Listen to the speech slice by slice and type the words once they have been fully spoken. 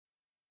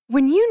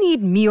When you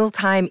need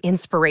mealtime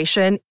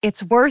inspiration,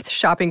 it's worth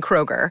shopping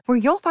Kroger, where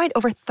you'll find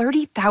over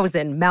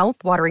 30,000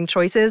 mouth-watering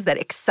choices that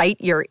excite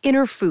your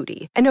inner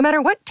foodie. And no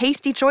matter what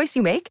tasty choice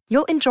you make,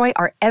 you'll enjoy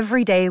our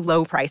everyday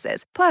low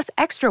prices, plus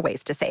extra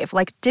ways to save,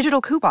 like digital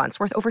coupons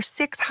worth over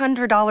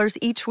 $600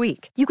 each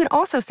week. You can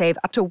also save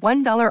up to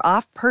 $1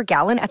 off per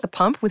gallon at the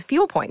pump with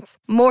fuel points.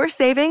 More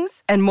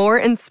savings and more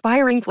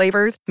inspiring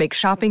flavors make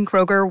shopping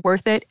Kroger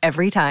worth it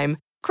every time.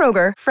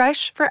 Kroger,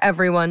 fresh for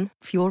everyone.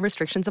 Fuel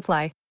restrictions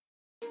apply.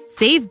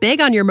 Save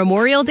big on your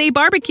Memorial Day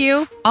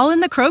barbecue, all in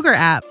the Kroger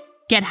app.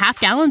 Get half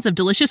gallons of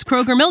delicious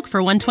Kroger milk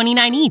for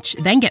 $1.29 each.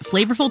 Then get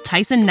flavorful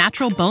Tyson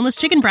natural boneless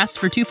chicken breasts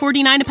for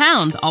 $2.49 a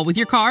pound, all with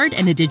your card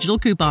and a digital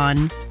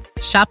coupon.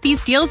 Shop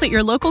these deals at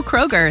your local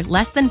Kroger,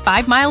 less than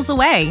 5 miles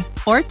away.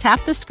 Or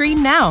tap the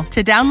screen now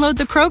to download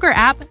the Kroger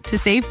app to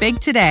save big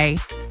today.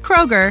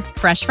 Kroger,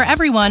 fresh for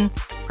everyone.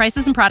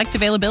 Prices and product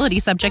availability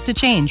subject to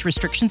change.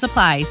 Restrictions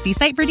apply. See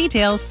site for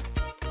details.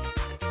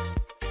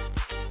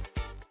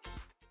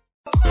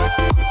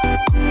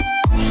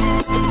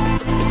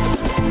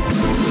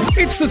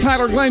 It's the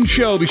Tyler Glenn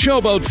Show, the show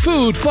about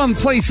food, fun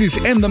places,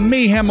 and the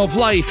mayhem of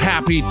life.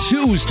 Happy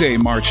Tuesday,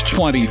 March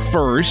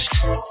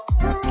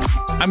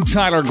 21st. I'm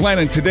Tyler Glenn,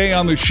 and today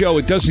on the show,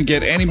 it doesn't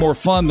get any more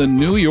fun than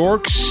New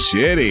York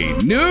City.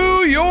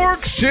 New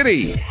York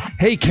City!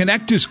 Hey,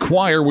 Connectus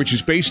Choir, which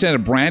is based out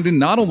of Brandon,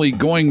 not only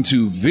going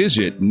to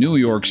visit New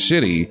York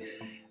City,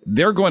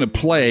 they're going to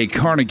play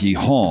Carnegie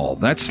Hall.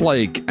 That's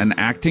like an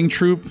acting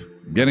troupe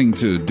getting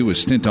to do a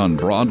stint on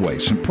Broadway.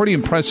 Some pretty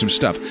impressive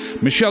stuff.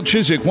 Michelle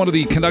Chiswick, one of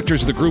the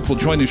conductors of the group, will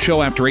join the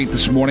show after 8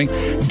 this morning.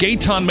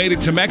 Gaetan made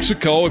it to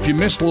Mexico. If you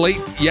missed late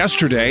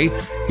yesterday,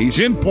 he's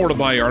in Puerto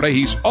Vallarta.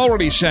 He's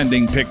already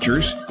sending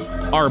pictures.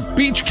 Our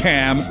beach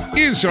cam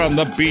is on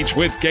the beach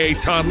with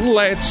Gaetan.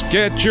 Let's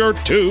get your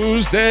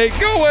Tuesday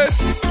going.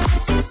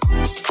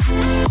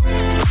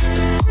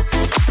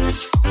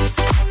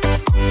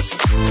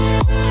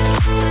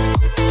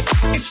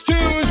 It's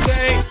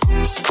Tuesday.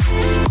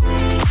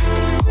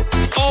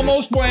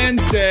 Almost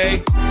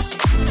Wednesday.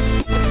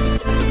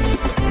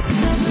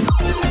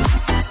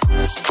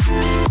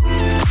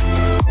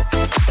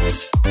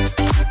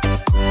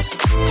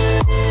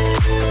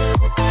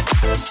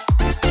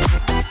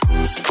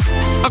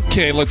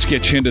 Okay, let's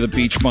get you into the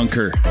beach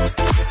bunker.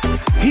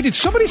 Hey, did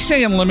somebody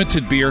say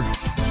unlimited beer?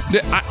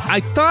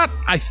 I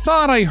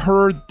thought I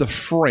heard the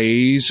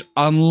phrase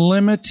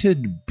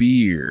unlimited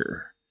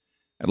beer.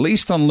 At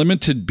least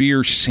unlimited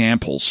beer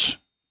samples.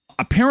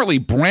 Apparently,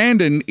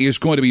 Brandon is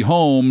going to be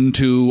home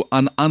to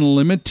an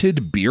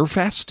unlimited beer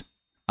fest.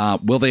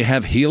 Will they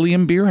have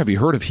helium beer? Have you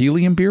heard of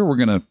helium beer? We're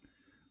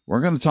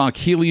gonna talk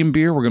helium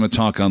beer. We're gonna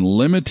talk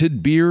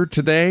unlimited beer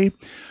today.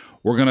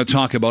 We're gonna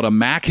talk about a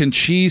mac and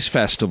cheese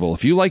festival.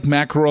 If you like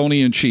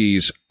macaroni and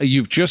cheese,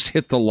 you've just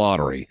hit the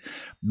lottery,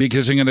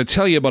 because I'm going to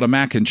tell you about a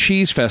mac and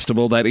cheese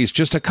festival that is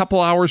just a couple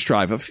hours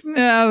drive. A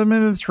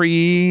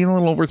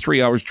little over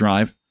 3 hours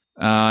drive.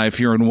 If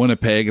you're in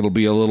Winnipeg, it'll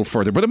be a little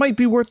further, but it might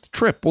be worth the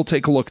trip. We'll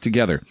take a look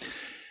together.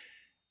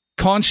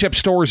 Concept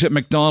stores at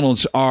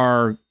McDonald's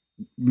are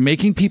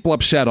making people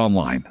upset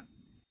online,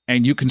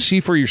 and you can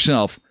see for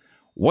yourself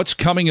what's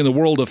coming in the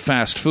world of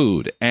fast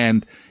food,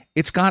 and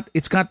it's got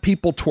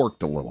people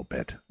twerked a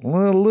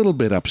little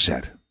bit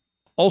upset.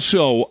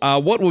 Also,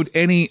 what would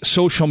any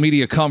social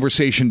media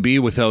conversation be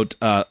without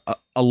a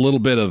little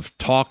bit of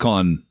talk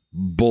on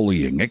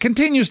bullying? It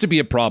continues to be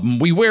a problem.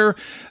 We wear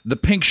the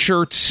pink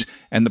shirts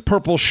and the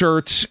purple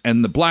shirts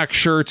and the black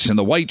shirts and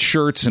the white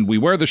shirts, and we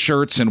wear the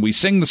shirts and we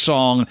sing the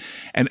song,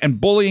 and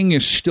bullying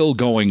is still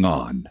going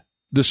on.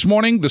 This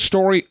morning, the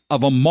story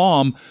of a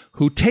mom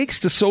who takes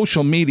to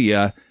social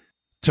media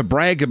to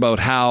brag about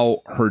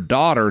how her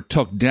daughter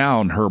took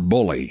down her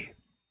bully.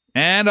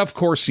 And, of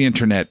course, the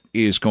internet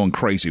is going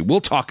crazy.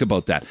 We'll talk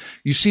about that.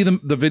 You see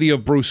the video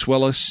of Bruce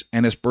Willis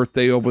and his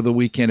birthday over the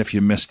weekend, if you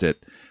missed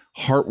it.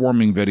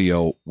 Heartwarming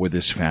video with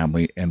his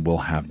family, and we'll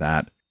have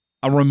that.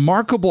 A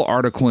remarkable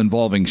article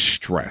involving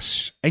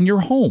stress and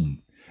your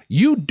home.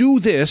 You do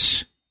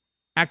this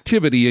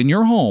activity in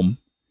your home,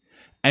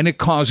 and it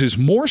causes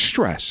more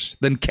stress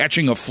than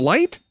catching a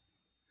flight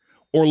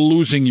or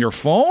losing your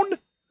phone,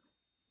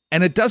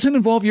 and it doesn't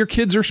involve your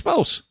kids or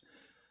spouse.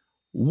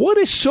 What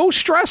is so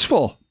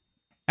stressful?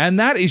 And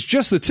that is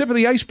just the tip of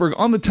the iceberg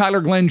on the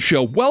Tyler Glenn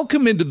Show.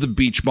 Welcome into the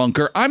Beach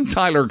Bunker. I'm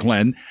Tyler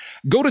Glenn.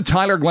 Go to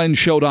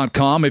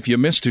tylerglennshow.com if you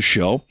missed a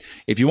show.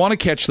 If you want to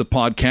catch the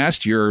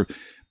podcast, you're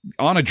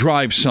on a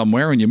drive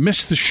somewhere and you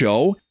missed the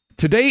show.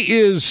 Today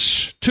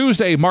is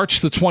Tuesday, March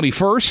the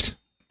 21st.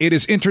 It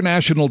is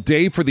International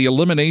Day for the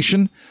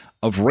Elimination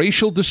of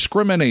Racial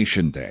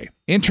Discrimination Day.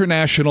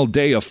 International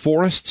Day of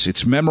Forests.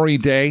 It's Memory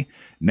Day.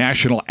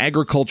 National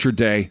Agriculture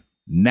Day.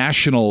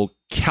 National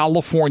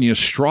California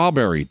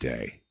Strawberry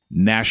Day.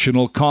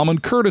 National Common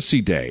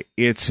Courtesy Day.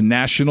 It's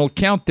National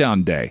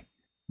Countdown Day.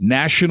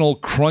 National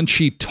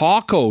Crunchy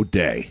Taco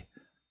Day.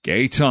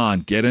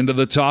 Gaetan, get into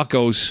the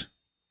tacos.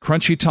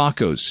 Crunchy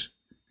tacos.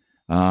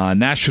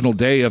 National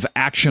Day of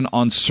Action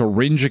on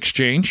Syringe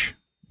Exchange.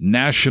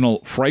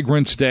 National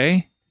Fragrance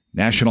Day.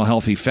 National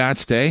Healthy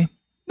Fats Day.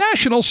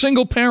 National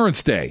Single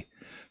Parents Day.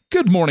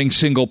 Good morning,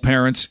 single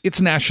parents.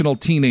 It's National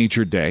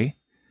Teenager Day.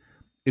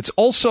 It's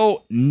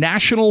also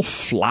National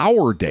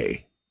Flower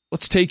Day.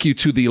 Let's take you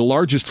to the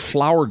largest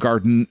flower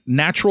garden,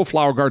 natural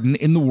flower garden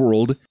in the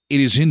world. It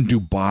is in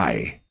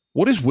Dubai.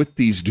 What is with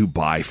these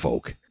Dubai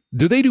folk?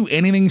 Do they do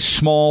anything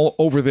small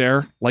over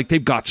there? Like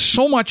they've got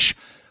so much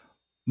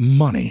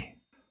money.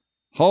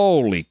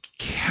 Holy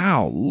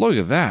cow, look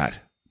at that.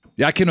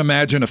 Yeah, I can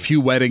imagine a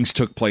few weddings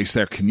took place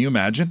there. Can you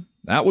imagine?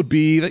 That would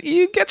be,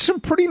 you get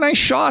some pretty nice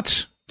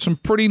shots. Some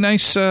pretty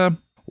nice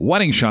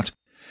wedding shots.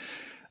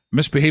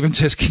 Misbehaving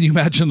says, can you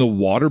imagine the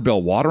water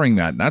bill watering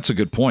that? And that's a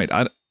good point.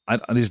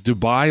 Is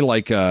Dubai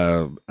like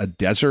a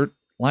desert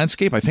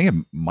landscape? I think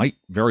it might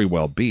very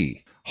well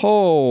be.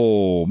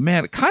 Oh,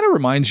 man, it kind of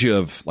reminds you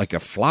of like a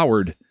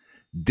flowered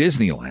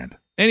Disneyland.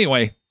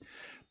 Anyway,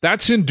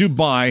 that's in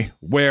Dubai,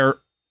 where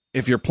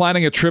if you're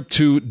planning a trip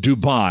to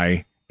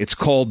Dubai, it's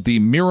called the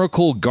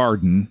Miracle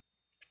Garden.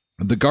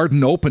 The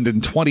garden opened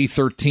in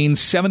 2013,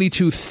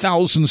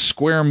 72,000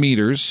 square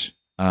meters.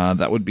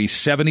 That would be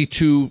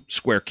 72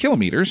 square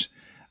kilometers,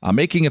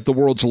 making it the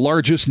world's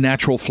largest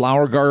natural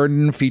flower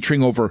garden,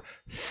 featuring over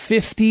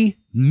 50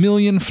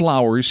 million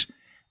flowers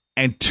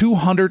and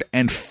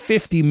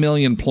 250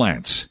 million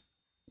plants,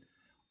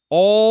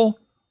 all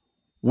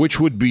which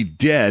would be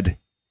dead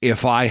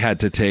if I had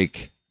to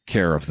take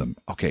care of them.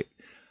 Okay,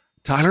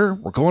 Tyler,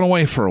 we're going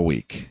away for a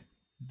week.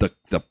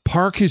 The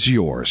park is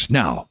yours.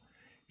 Now,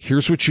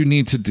 here's what you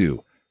need to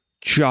do.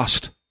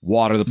 Just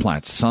water the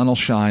plants. The sun will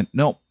shine.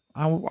 No,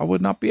 I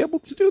would not be able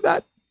to do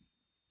that.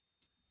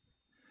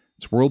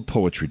 It's World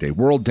Poetry Day,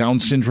 World Down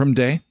Syndrome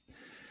Day,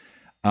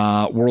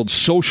 World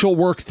Social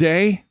Work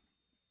Day,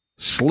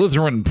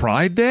 Slytherin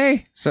Pride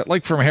Day. Is that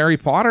like from Harry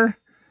Potter?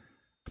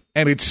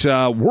 And it's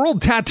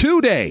World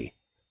Tattoo Day.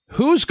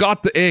 Who's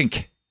got the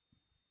ink?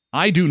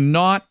 I do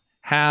not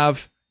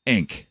have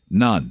ink.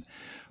 None.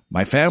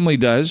 My family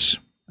does.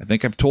 I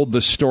think I've told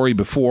this story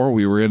before.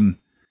 We were in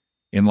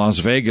Las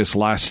Vegas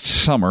last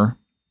summer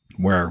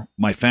where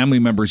my family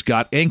members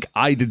got ink.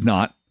 I did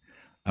not.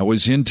 I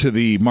was into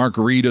the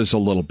margaritas a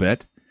little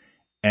bit.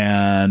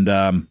 And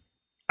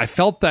I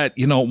felt that,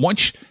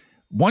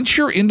 once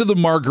you're into the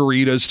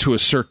margaritas to a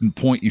certain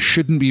point, you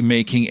shouldn't be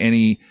making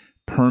any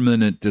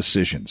permanent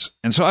decisions.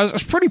 And so I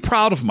was pretty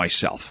proud of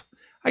myself.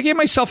 I gave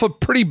myself a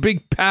pretty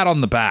big pat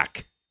on the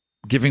back,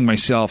 giving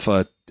myself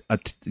a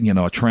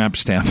tramp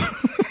stamp.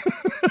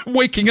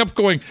 Waking up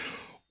going,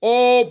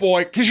 oh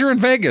boy, because you're in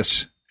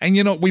Vegas.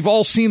 And, we've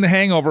all seen The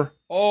Hangover.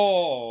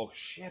 Oh,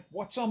 shit,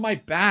 what's on my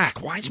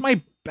back? Why is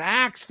my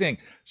back sting?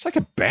 It's like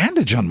a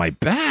bandage on my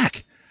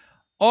back.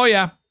 Oh,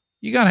 yeah,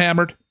 you got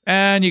hammered.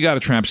 And you got a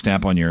tramp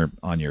stamp on your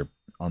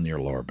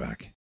lower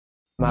back.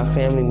 My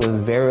family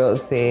was very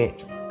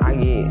upset. I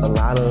get a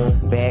lot of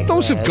backlash.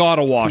 Those have got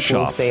to wash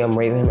People off. say I'm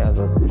raising him as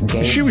a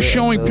gangster. She was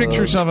showing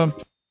pictures of him.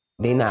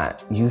 They're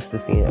not used to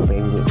seeing a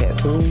baby with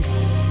tattoos.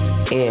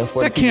 And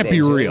for that can't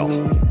be real.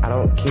 I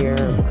don't care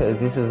because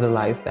this is a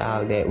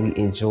lifestyle that we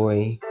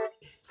enjoy.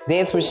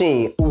 Dance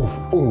machine. Ooh,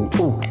 ooh,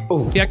 ooh,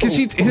 ooh. Yeah, because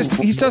he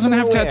doesn't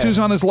have tattoos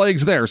on his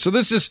legs there. So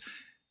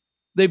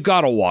they've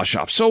got to wash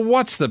off. So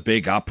what's the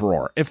big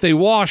uproar? If they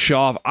wash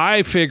off,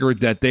 I figured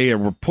that they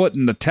were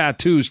putting the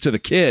tattoos to the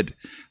kid.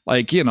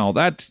 Like,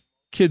 that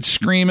kid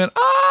screaming,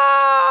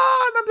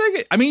 ah! And I'm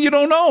thinking, you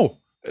don't know.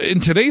 In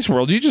today's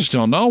world, you just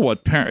don't know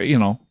what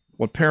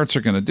parents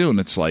are going to do. And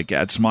it's like,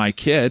 yeah, it's my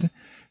kid.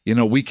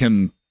 We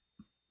can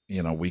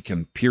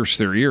pierce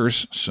their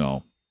ears.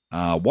 So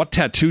what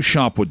tattoo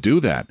shop would do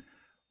that?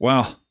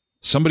 Well,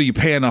 somebody you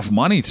pay enough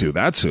money to,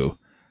 that's who.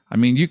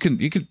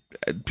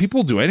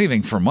 People do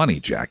anything for money,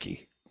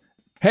 Jackie.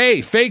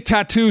 Hey, fake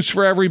tattoos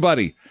for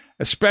everybody,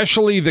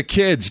 especially the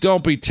kids.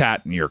 Don't be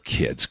tatting your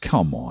kids.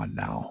 Come on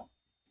now.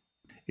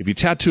 If you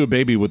tattoo a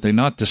baby, would they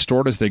not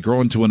distort as they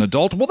grow into an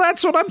adult? Well,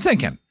 that's what I'm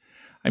thinking.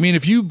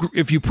 If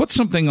you put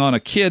something on a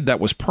kid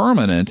that was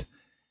permanent,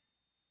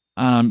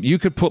 you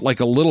could put like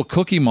a little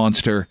Cookie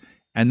Monster,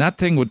 and that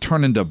thing would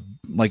turn into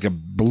like a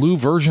blue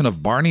version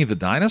of Barney the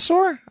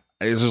dinosaur.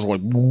 It's just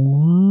like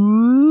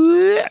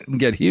and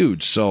get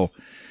huge. So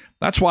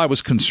that's why I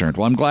was concerned.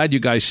 Well, I'm glad you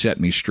guys set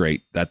me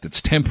straight that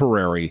it's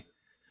temporary.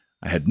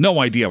 I had no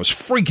idea. I was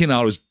freaking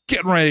out. I was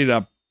getting ready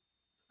to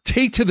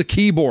take to the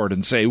keyboard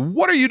and say,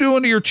 what are you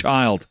doing to your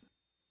child?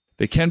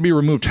 They can be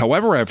removed.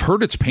 However, I've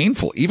heard it's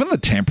painful. Even the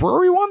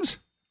temporary ones?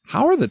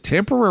 How are the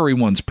temporary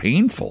ones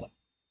painful?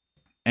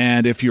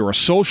 And if you're a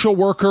social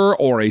worker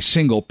or a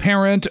single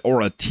parent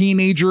or a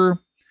teenager,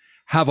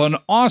 have an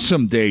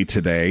awesome day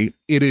today.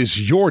 It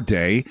is your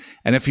day.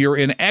 And if you're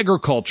in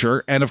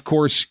agriculture, and of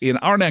course in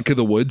our neck of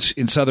the woods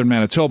in southern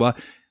Manitoba,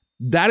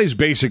 that is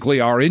basically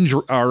our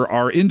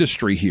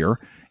industry here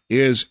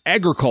is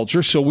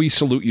agriculture. So we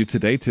salute you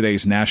today.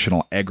 Today's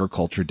National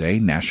Agriculture Day,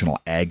 National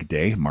Ag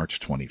Day, March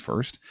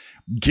 21st.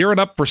 Gearing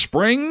up for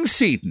spring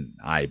seeding,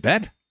 I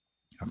bet,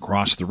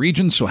 across the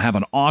region. So have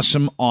an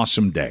awesome,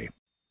 awesome day.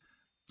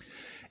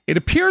 It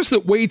appears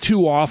that way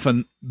too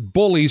often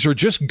bullies are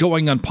just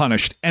going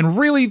unpunished. And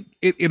really,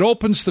 it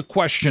opens the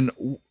question,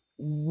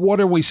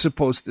 what are we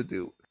supposed to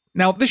do?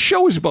 Now, this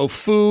show is about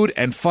food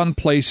and fun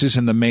places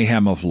and the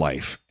mayhem of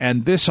life.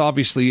 And this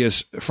obviously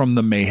is from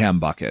the mayhem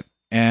bucket.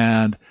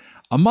 And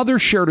a mother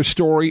shared a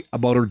story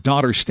about her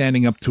daughter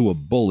standing up to a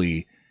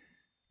bully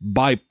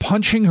by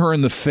punching her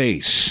in the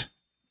face,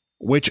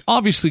 which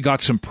obviously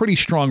got some pretty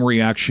strong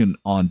reaction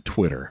on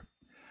Twitter.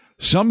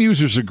 Some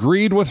users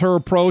agreed with her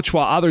approach,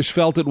 while others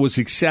felt it was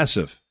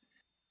excessive,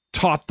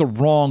 taught the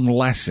wrong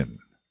lesson.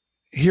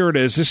 Here it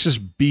is. This is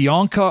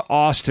Bianca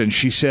Austin.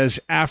 She says,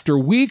 after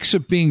weeks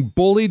of being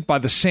bullied by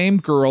the same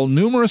girl,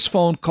 numerous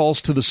phone calls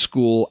to the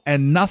school,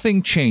 and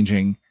nothing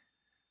changing,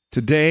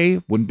 today,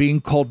 when being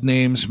called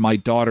names, my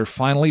daughter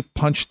finally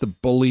punched the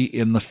bully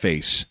in the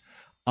face.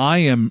 I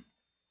am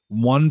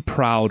one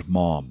proud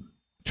mom.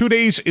 2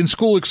 days in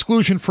school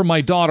exclusion for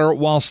my daughter,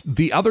 whilst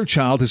the other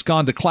child has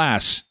gone to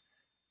class.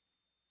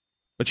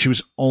 But she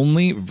was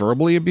only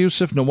verbally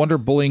abusive. No wonder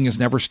bullying has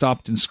never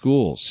stopped in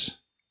schools.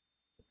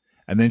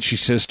 And then she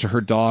says to her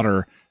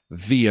daughter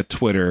via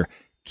Twitter,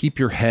 keep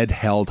your head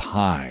held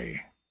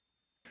high.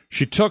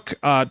 She took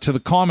to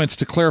the comments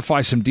to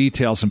clarify some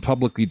details and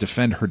publicly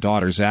defend her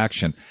daughter's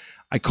action.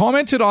 I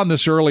commented on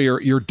this earlier.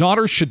 Your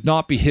daughter should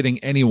not be hitting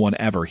anyone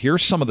ever.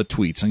 Here's some of the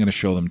tweets. I'm going to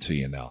show them to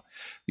you now.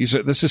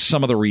 This is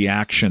some of the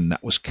reaction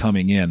that was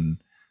coming in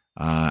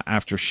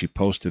after she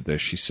posted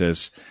this. She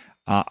says,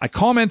 I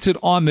commented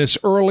on this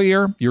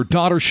earlier. Your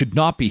daughter should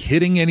not be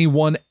hitting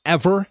anyone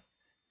ever.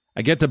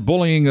 I get that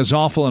bullying is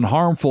awful and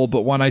harmful,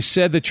 but when I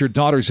said that your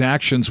daughter's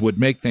actions would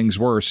make things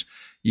worse,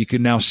 you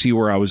can now see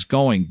where I was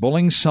going.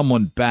 Bullying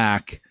someone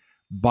back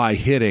by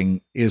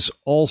hitting is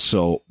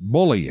also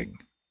bullying.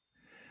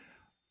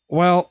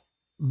 Well,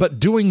 but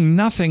doing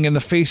nothing in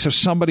the face of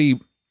somebody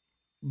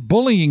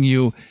bullying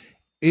you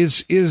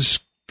is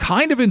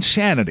kind of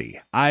insanity.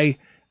 I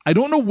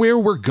don't know where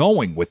we're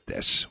going with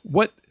this.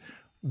 What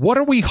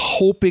are we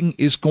hoping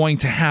is going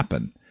to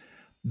happen?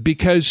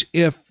 Because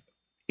if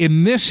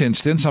in this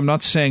instance, I'm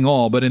not saying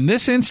all, but in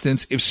this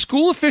instance, if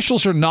school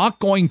officials are not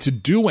going to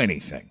do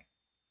anything,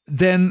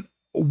 then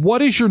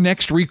what is your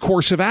next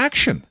recourse of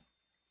action?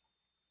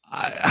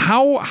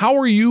 How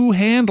are you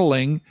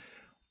handling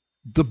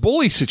the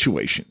bully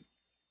situation?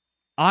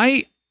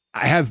 I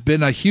have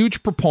been a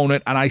huge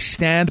proponent, and I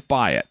stand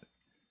by it.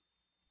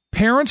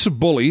 Parents of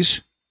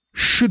bullies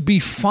should be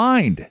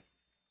fined.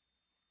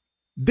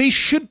 They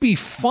should be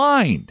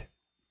fined.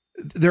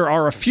 There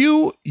are a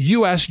few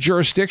U.S.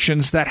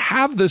 jurisdictions that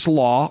have this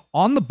law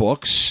on the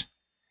books.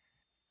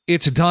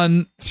 It's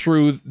done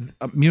through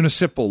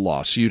municipal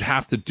law, so you'd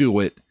have to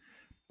do it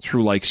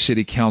through like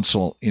city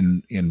council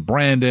in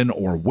Brandon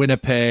or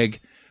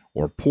Winnipeg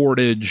or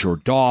Portage or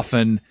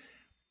Dauphin,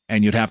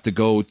 and you'd have to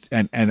go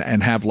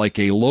and have like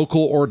a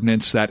local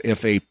ordinance that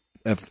if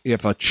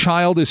a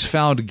child is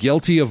found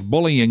guilty of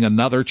bullying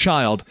another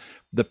child,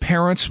 the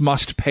parents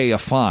must pay a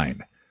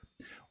fine.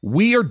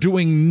 We are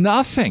doing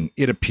nothing,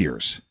 it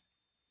appears,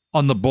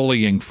 on the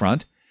bullying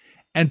front.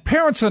 And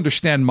parents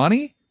understand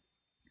money.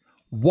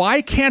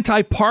 Why can't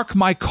I park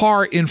my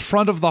car in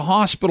front of the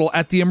hospital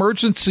at the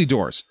emergency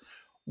doors?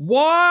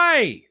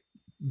 Why?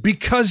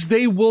 Because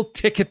they will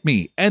ticket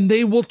me and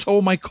they will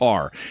tow my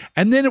car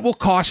and then it will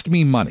cost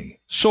me money.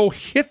 So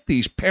hit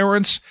these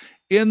parents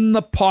in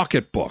the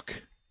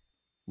pocketbook,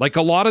 like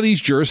a lot of these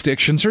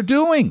jurisdictions are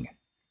doing.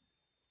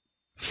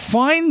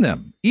 Fine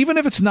them, even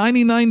if it's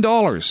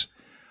 $99.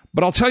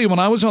 But I'll tell you, when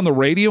I was on the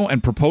radio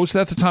and proposed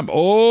that at the time,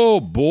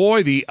 oh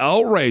boy, the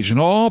outrage.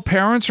 And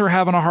parents are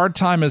having a hard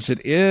time as it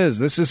is.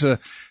 This is a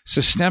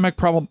systemic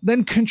problem.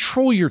 Then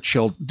control your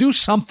children. Do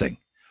something.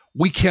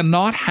 We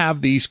cannot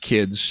have these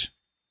kids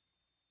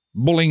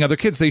bullying other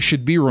kids. They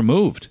should be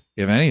removed,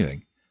 if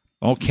anything.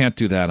 Can't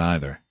do that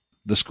either.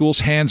 The school's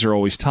hands are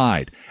always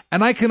tied.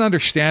 And I can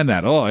understand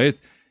that.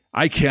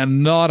 I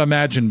cannot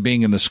imagine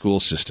being in the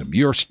school system.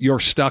 You're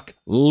stuck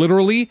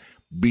literally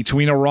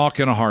between a rock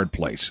and a hard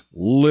place.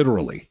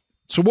 Literally.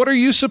 So what are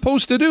you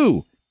supposed to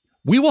do?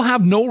 We will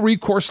have no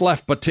recourse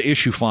left but to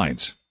issue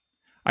fines.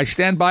 I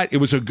stand by it. It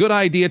was a good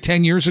idea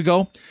 10 years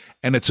ago,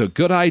 and it's a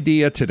good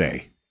idea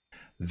today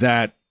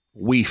that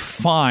we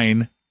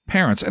fine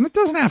parents. And it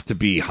doesn't have to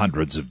be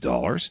hundreds of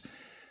dollars,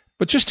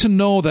 but just to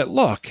know that,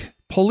 look,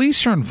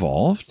 police are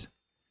involved.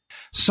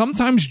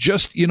 Sometimes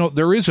just,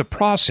 there is a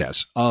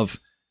process of,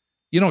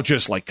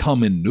 just like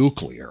come in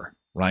nuclear,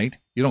 right?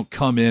 You don't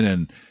come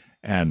in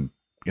and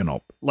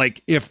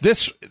like if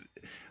this,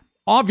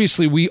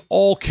 obviously we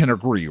all can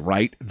agree,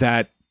 right,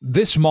 that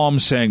this mom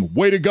saying,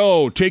 way to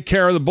go, take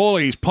care of the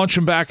bullies, punch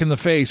them back in the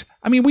face.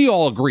 I mean, we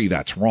all agree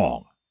that's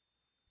wrong.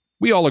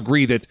 We all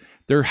agree that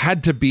there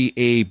had to be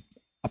a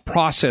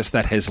process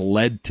that has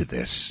led to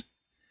this.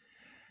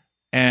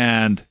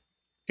 And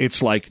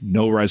it's like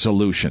no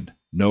resolution.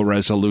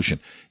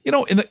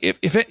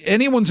 If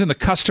anyone's in the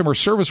customer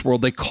service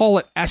world, they call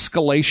it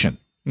escalation.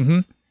 Mm-hmm.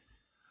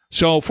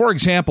 So, for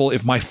example,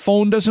 if my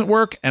phone doesn't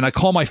work and I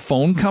call my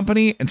phone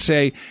company and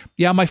say,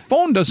 yeah, my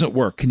phone doesn't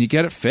work. Can you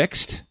get it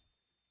fixed?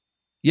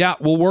 Yeah,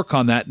 we'll work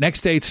on that.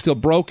 Next day, it's still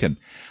broken.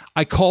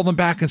 I call them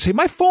back and say,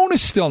 my phone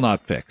is still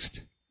not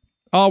fixed.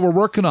 Oh, we're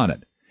working on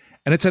it.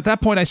 And it's at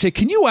that point I say,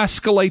 can you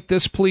escalate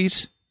this,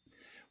 please?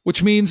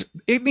 which means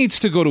it needs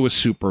to go to a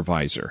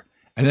supervisor,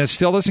 and that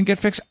still doesn't get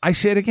fixed. I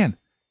say it again.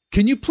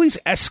 Can you please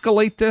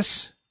escalate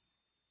this?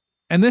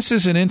 And this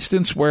is an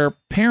instance where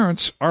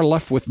parents are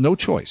left with no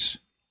choice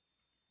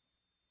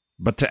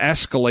but to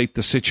escalate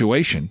the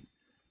situation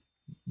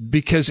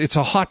because it's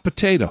a hot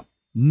potato.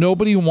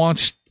 Nobody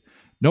wants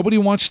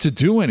to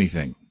do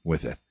anything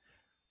with it.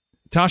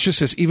 Tasha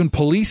says even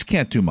police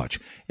can't do much.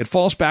 It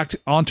falls back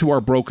onto our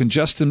broken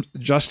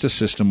justice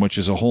system, which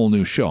is a whole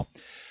new show.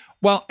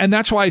 Well, and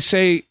that's why I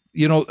say,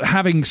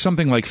 having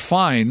something like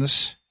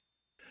fines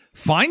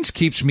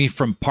keeps me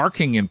from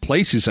parking in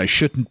places I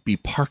shouldn't be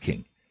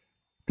parking.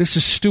 This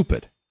is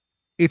stupid.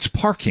 It's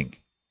parking,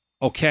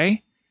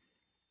 okay?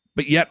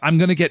 But yet I'm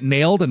going to get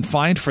nailed and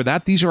fined for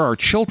that. These are our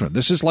children.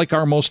 This is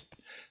our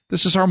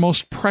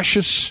most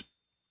precious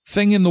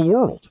thing in the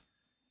world.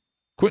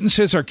 Quentin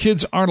says our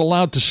kids aren't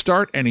allowed to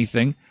start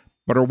anything,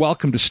 but are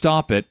welcome to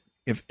stop it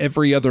if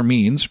every other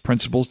means,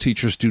 principals,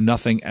 teachers do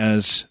nothing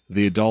as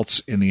the adults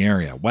in the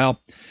area. Well,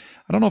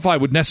 I don't know if I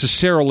would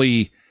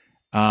necessarily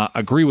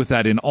agree with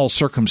that in all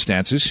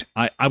circumstances.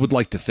 I would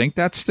like to think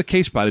that's the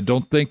case, but I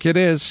don't think it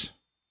is.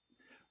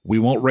 We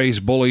won't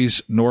raise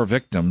bullies nor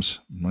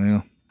victims.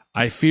 Well,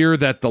 I fear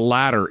that the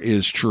latter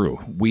is true.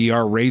 We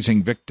are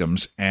raising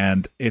victims,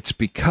 and it's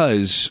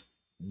because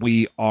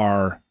we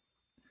are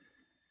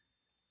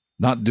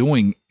not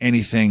doing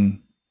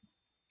anything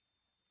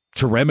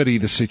to remedy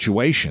the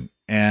situation.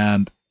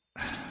 And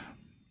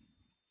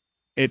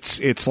it's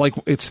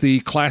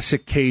the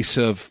classic case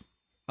of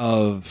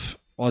well,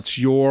 it's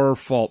your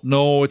fault.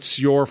 No, it's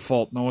your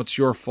fault. No, it's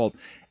your fault.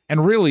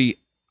 And really,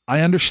 I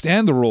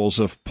understand the roles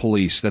of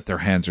police, that their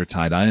hands are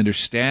tied. I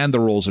understand the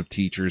roles of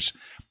teachers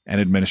and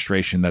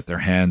administration, that their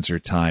hands are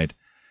tied.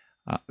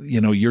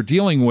 You're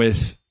dealing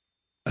with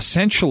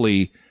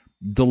essentially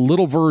the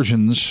little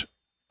versions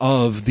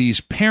of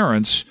these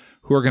parents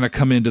who are going to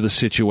come into the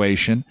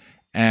situation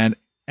and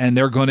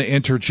they're going to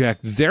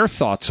interject their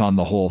thoughts on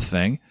the whole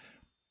thing.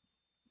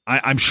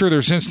 I'm sure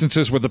there's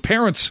instances where the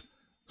parents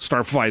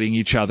start fighting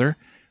each other.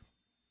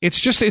 It's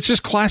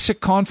just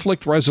classic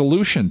conflict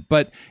resolution.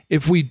 But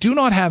if we do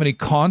not have any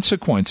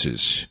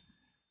consequences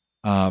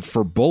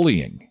for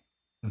bullying,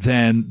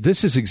 then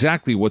this is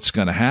exactly what's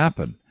going to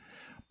happen.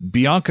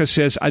 Bianca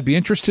says, I'd be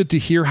interested to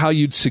hear how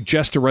you'd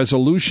suggest a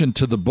resolution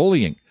to the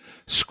bullying.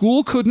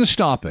 School couldn't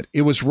stop it.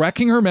 It was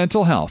wrecking her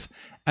mental health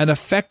and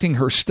affecting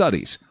her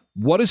studies.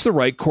 What is the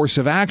right course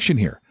of action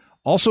here?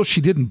 Also, she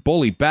didn't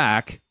bully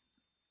back.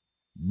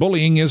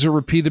 Bullying is a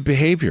repeated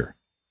behavior.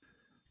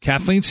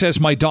 Kathleen says,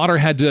 my daughter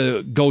had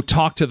to go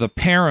talk to the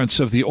parents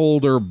of the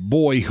older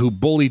boy who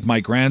bullied my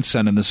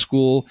grandson, and the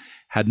school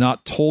had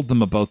not told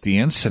them about the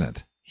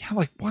incident. Yeah,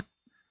 like what?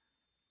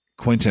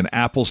 Quentin,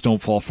 apples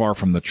don't fall far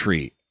from the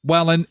tree.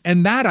 Well, and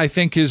that I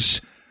think is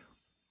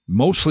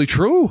mostly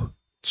true.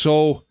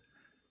 So,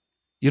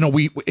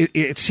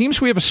 it seems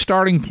we have a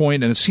starting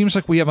point, and it seems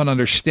like we have an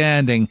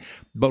understanding,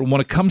 but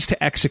when it comes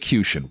to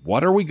execution,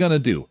 what are we going to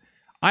do?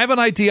 I have an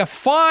idea.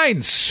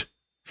 Fines!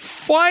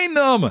 Fine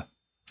them!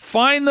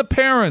 Fine the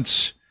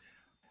parents!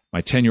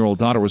 My 10-year-old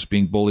daughter was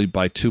being bullied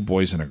by 2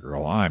 boys and a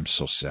girl. I'm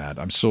so sad.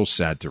 I'm so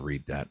sad to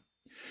read that.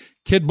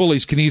 Kid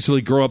bullies can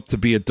easily grow up to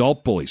be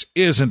adult bullies.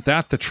 Isn't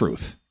that the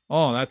truth?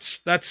 Oh,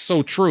 that's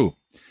so true.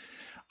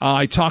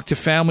 I talked to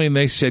family, and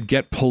they said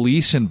get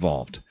police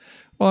involved.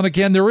 Well, and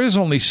again, there is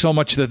only so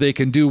much that they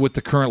can do with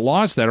the current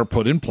laws that are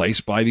put in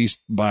place by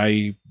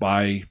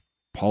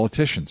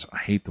politicians. I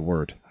hate the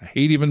word. I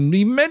hate even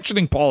me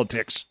mentioning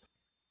politics.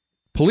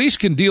 Police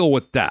can deal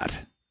with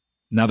that.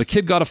 Now, the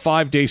kid got a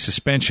 5-day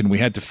suspension. We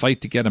had to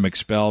fight to get him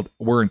expelled.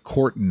 We're in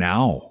court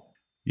now.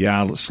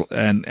 Yeah,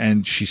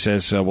 and she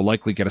says we'll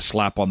likely get a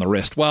slap on the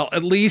wrist. Well,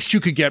 at least you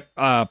could get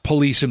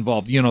police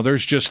involved.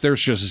 There's just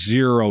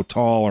zero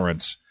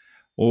tolerance.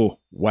 Oh,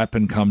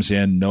 weapon comes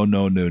in. No.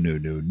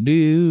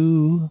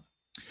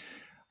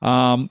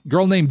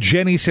 Girl named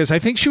Jenny says, I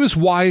think she was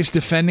wise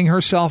defending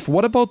herself.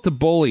 What about the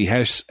bully?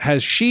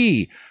 Has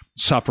she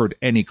suffered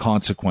any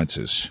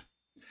consequences?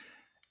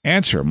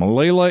 Answer,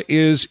 Malayla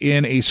is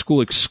in a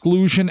school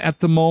exclusion at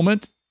the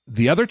moment.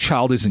 The other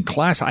child is in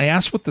class. I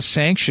asked what the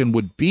sanction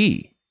would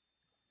be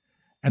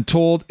and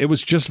told it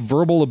was just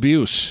verbal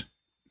abuse.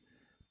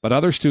 But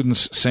other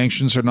students'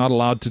 sanctions are not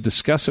allowed to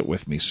discuss it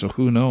with me, so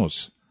who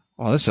knows?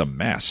 Oh, this is a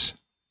mess.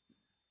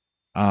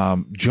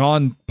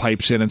 John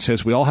pipes in and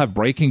says, we all have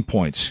breaking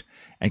points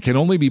and can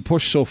only be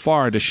pushed so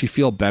far. Does she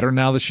feel better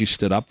now that she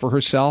stood up for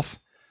herself?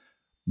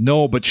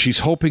 No, but she's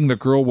hoping the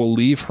girl will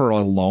leave her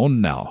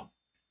alone now.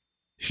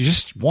 She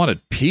just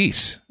wanted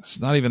peace. It's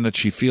not even that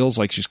she feels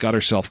like she's got her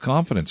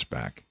self-confidence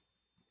back.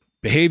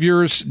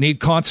 Behaviors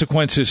need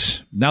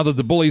consequences. Now that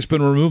the bully's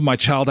been removed, my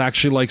child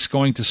actually likes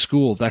going to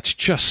school. That's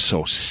just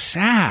so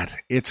sad.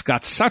 It's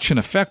got such an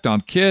effect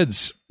on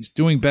kids. He's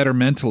doing better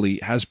mentally,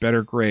 has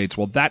better grades.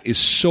 Well, that is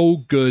so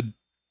good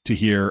to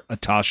hear,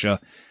 Atasha.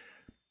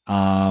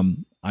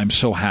 I'm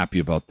so happy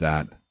about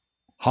that.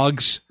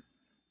 Hugs.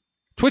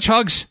 Twitch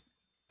hugs.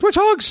 Twitch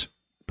hugs.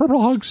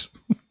 Purple hugs.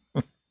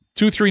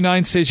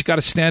 239 says you got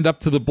to stand up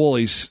to the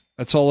bullies.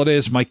 That's all it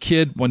is. My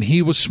kid, when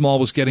he was small,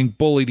 was getting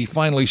bullied. He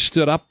finally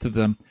stood up to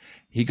them.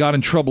 He got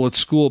in trouble at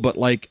school, but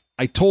like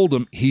I told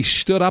him, he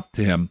stood up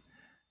to him,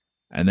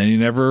 and then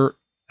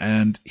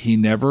he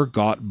never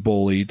got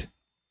bullied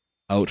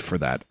out for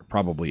that,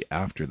 probably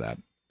after that.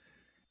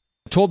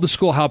 I told the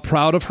school how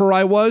proud of her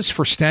I was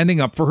for standing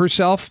up for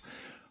herself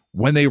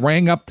when they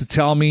rang up to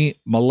tell me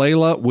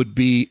Malayla would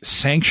be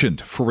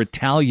sanctioned for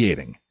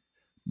retaliating.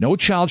 No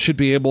child should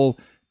be able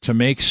to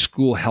make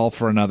school hell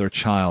for another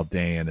child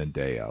day in and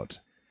day out.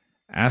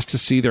 Asked to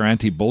see their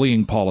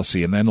anti-bullying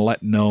policy and then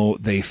let know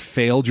they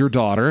failed your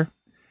daughter,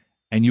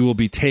 and you will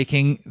be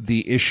taking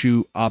the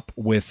issue up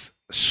with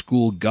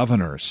school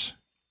governors.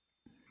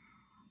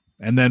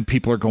 And then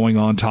people are going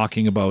on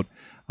talking about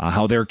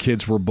how their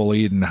kids were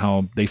bullied and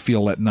how they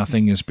feel that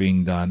nothing is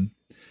being done.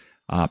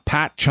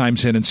 Pat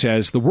chimes in and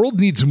says, the world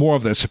needs more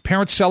of this.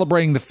 Parents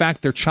celebrating the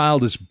fact their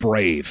child is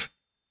brave.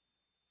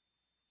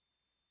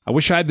 I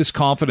wish I had this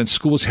confidence.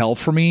 School was hell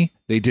for me.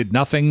 They did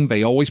nothing.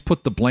 They always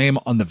put the blame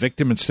on the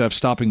victim instead of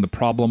stopping the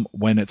problem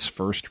when it's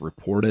first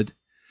reported.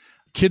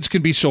 Kids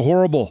can be so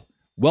horrible.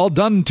 Well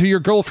done to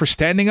your girl for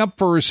standing up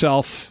for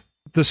herself.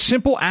 The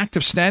simple act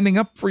of standing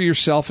up for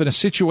yourself in a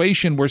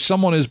situation where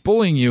someone is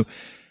bullying you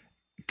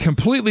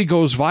completely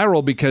goes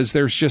viral because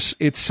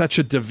it's such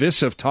a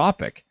divisive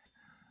topic.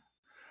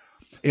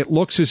 It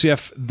looks as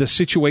if the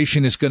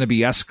situation is going to be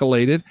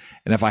escalated.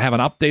 And if I have an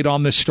update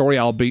on this story,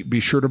 I'll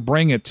be sure to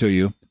bring it to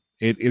you.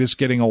 It is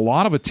getting a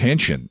lot of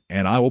attention,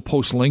 and I will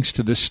post links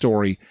to this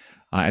story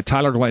at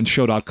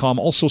tylerglenshow.com.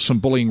 Also, some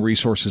bullying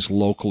resources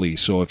locally.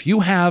 So if you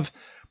have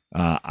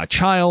a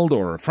child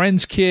or a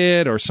friend's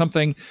kid or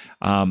something,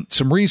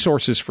 some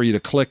resources for you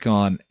to click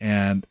on.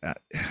 And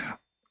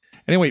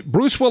anyway,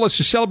 Bruce Willis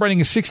is celebrating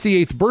his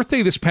 68th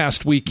birthday this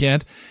past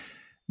weekend.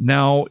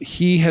 Now,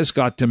 he has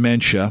got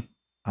dementia.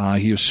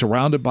 He was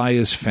surrounded by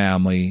his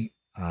family.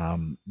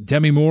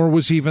 Demi Moore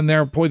was even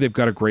there. Boy, they've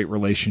got a great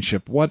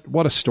relationship.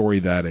 What a story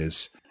that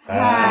is.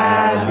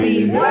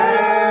 Happy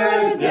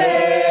birthday,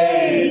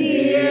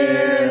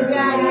 dear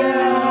Dad.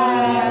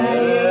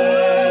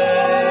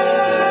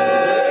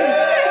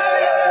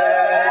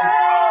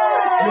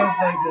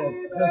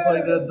 Just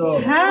like that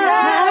dog.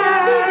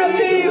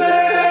 Happy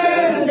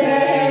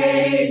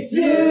birthday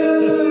to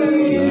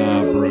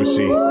you.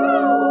 Brucey.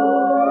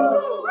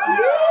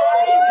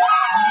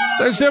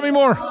 There's Demi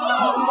Moore.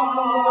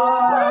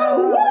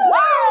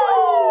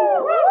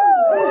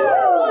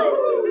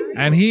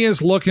 And he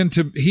is looking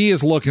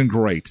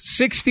great.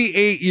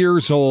 68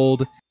 years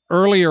old.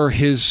 Earlier,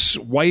 his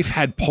wife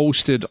had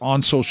posted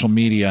on social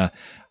media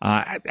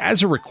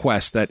as a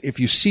request that if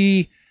you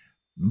see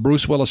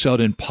Bruce Willis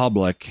out in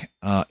public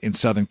in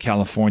Southern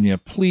California,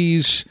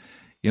 please,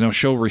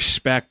 show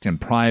respect and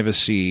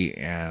privacy.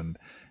 And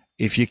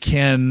if you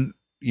can,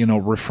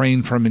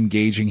 refrain from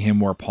engaging him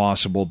where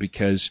possible,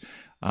 because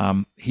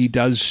he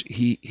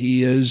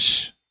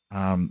is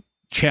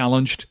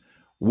challenged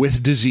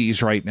with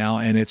disease right now,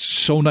 and it's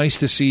so nice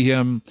to see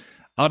him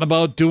out and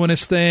about doing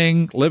his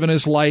thing, living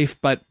his life.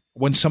 But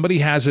when somebody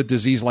has a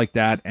disease like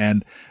that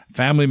and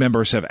family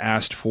members have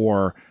asked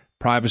for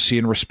privacy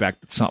and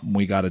respect, it's something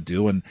we got to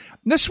do. And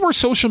this is where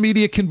social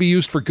media can be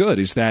used for good,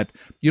 is that,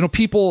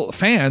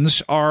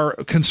 fans are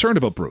concerned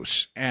about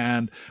Bruce,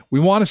 and we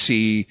want to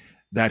see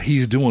that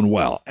he's doing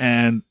well.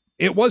 And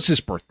it was his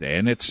birthday,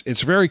 and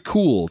it's very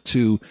cool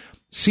to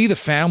see the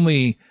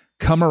family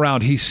come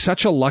around. He's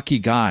such a lucky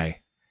guy.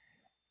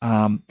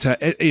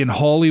 In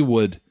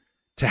Hollywood,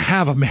 to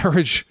have a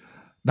marriage,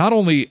 not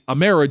only a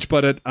marriage,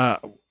 but a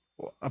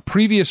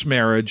previous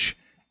marriage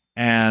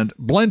and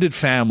blended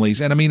families.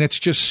 And I mean, it's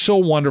just so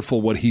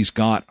wonderful what he's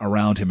got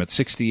around him at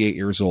 68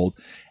 years old.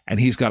 And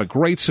he's got a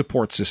great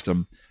support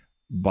system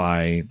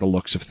by the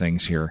looks of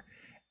things here.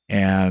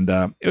 And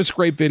it was a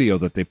great video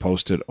that they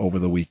posted over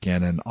the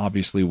weekend. And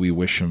obviously we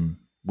wish him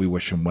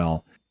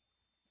well.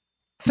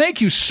 Thank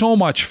you so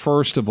much,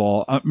 first of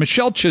all,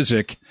 Michelle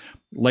Chiswick,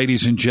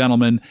 ladies and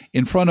gentlemen,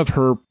 in front of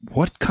her.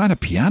 What kind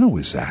of piano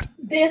is that?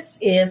 This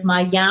is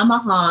my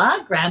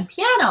Yamaha grand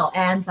piano,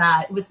 and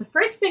it was the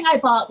first thing I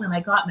bought when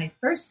I got my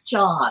first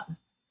job.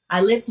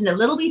 I lived in a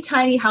little wee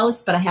tiny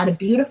house, but I had a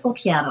beautiful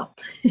piano.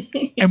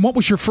 And what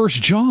was your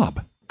first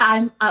job?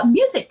 I'm a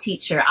music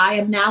teacher. I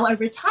am now a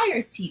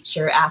retired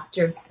teacher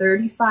after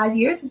 35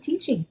 years of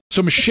teaching.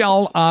 So,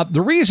 Michelle,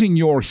 the reason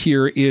you're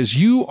here is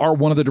you are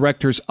one of the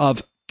directors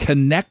of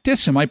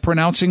Connectus. Am I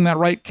pronouncing that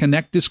right?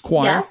 Connectus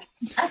Choir?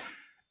 Yes.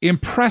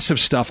 Impressive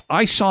stuff.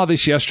 I saw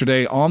this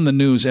yesterday on the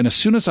news, and as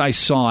soon as I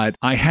saw it,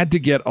 I had to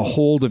get a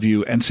hold of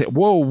you and say,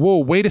 whoa,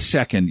 wait a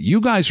second. You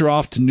guys are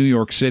off to New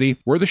York City.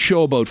 We're the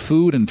show about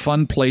food and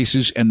fun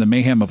places and the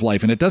mayhem of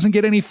life. And it doesn't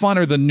get any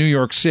funner than New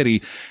York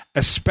City,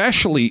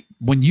 especially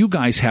when you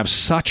guys have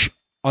such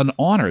an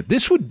honor.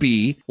 This would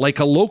be like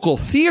a local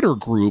theater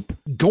group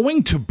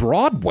going to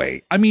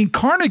Broadway. I mean,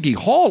 Carnegie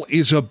Hall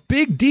is a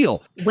big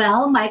deal.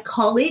 Well, my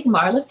colleague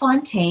Marla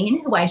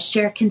Fontaine, who I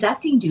share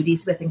conducting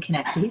duties with in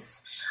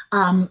Connecties,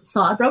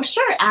 saw a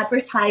brochure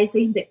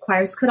advertising that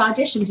choirs could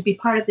audition to be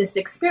part of this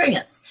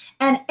experience.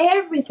 And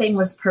everything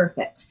was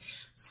perfect.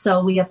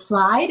 So we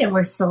applied and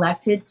were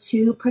selected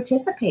to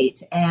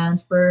participate.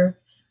 And we're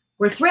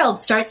thrilled.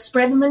 Start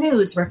spreading the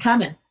news. We're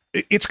coming.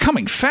 It's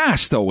coming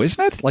fast, though,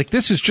 isn't it? Like,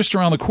 this is just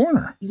around the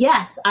corner.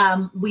 Yes.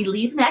 We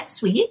leave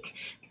next week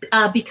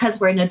because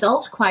we're an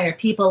adult choir.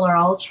 People are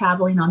all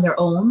traveling on their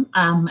own,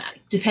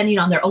 depending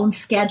on their own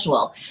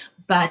schedule.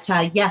 But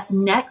yes,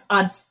 next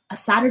on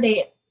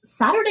Saturday,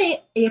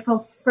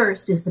 April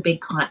 1st is the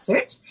big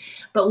concert,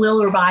 but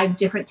we'll arrive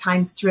different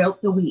times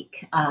throughout the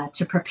week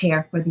to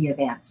prepare for the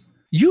event.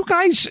 You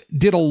guys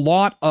did a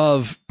lot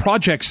of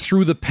projects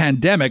through the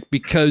pandemic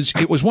because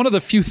it was one of the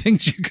few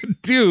things you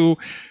could do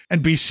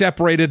and be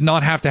separated,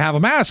 not have to have a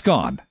mask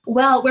on.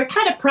 Well, we're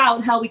kind of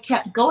proud how we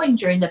kept going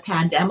during the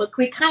pandemic.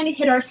 We kind of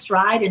hit our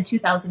stride in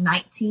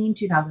 2019,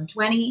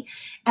 2020,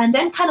 and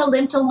then kind of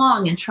limped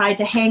along and tried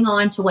to hang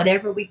on to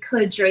whatever we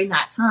could during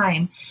that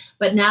time.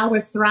 But now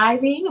we're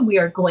thriving. We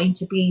are going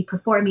to be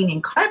performing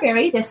in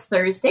Carberry this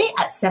Thursday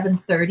at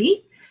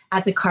 7:30.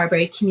 At the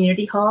Carberry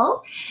Community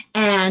Hall.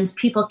 And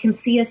people can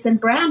see us in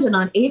Brandon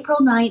on April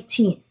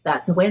 19th.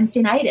 That's a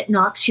Wednesday night at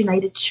Knox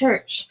United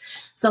Church.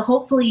 So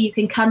hopefully you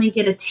can come and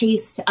get a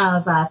taste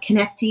of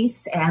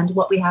Connecties and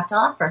what we have to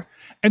offer.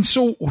 And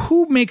so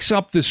who makes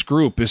up this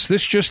group? Is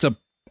this just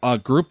a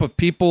group of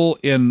people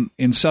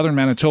in southern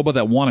Manitoba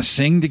that want to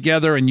sing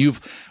together and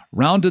you've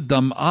rounded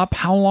them up?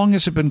 How long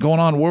has it been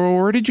going on?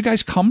 Where did you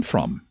guys come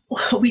from?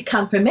 We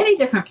come from many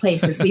different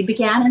places. We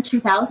began in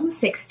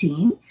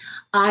 2016.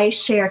 I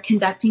share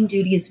conducting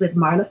duties with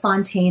Marla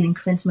Fontaine and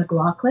Clint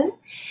McLaughlin.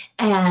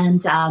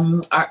 And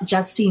our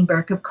Justine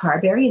Burke of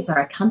Carberry is our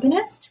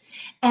accompanist.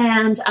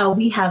 And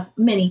we have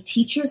many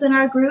teachers in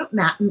our group,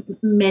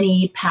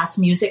 many past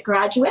music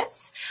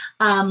graduates.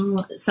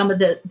 Some of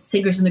the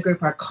singers in the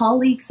group are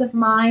colleagues of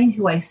mine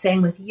who I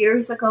sang with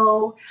years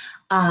ago.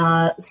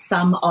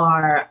 Some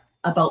are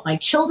about my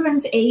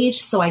children's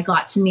age, so I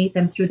got to meet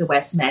them through the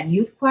Westman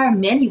Youth Choir.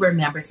 Many were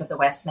members of the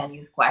Westman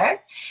Youth Choir,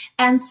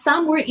 and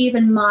some were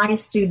even my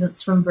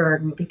students from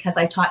Verdon because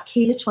I taught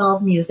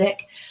K-12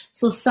 music.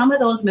 So some of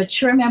those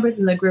mature members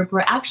in the group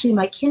were actually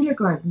my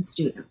kindergarten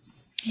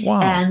students.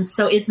 Wow. And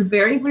so it's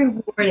very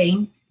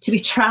rewarding to be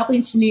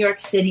traveling to New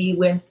York City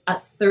with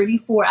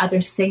 34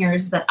 other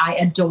singers that I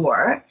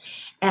adore.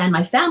 And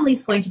my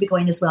family's going to be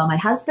going as well, my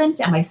husband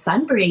and my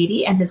son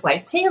Brady and his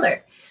wife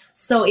Taylor.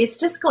 So it's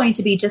just going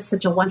to be just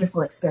such a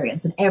wonderful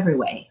experience in every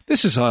way.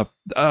 This is a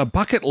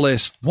bucket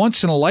list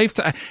once in a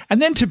lifetime. And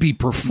then to be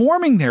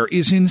performing there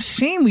is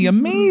insanely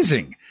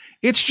amazing.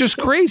 It's just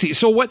crazy.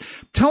 So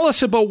tell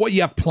us about what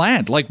you have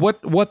planned. Like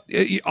what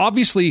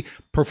obviously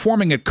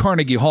performing at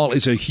Carnegie Hall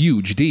is a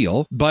huge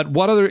deal, but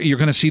you're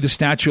going to see the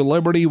Statue of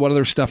Liberty. What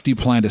other stuff do you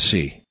plan to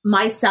see?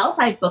 Myself,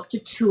 I've booked a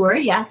tour.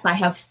 Yes, I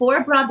have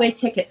 4 Broadway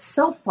tickets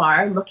so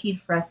far, looking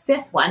for a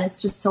 5th one.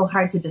 It's just so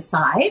hard to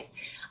decide.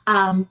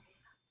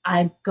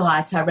 I've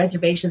got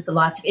reservations at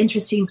lots of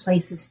interesting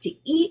places to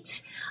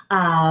eat.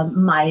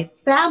 My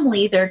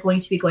family, they're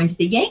going to be going to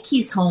the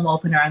Yankees home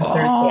opener on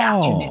Thursday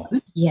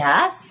afternoon.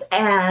 Yes.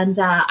 And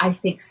I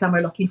think some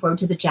are looking forward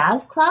to the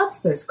jazz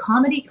clubs. There's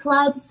comedy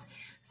clubs.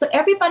 So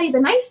everybody, the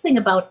nice thing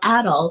about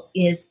adults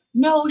is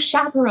no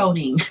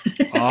chaperoning.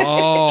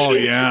 Oh,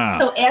 yeah.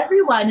 So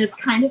everyone is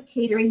kind of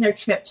catering their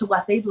trip to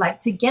what they'd like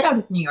to get out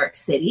of New York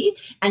City,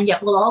 and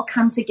yet we'll all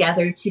come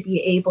together to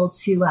be able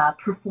to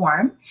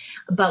perform.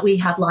 But we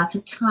have lots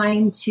of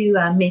time to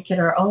make it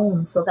our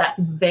own, so that's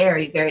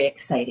very, very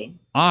exciting.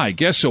 I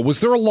guess so. Was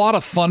there a lot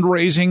of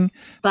fundraising?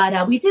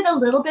 But we did a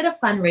little bit of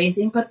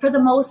fundraising, but for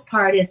the most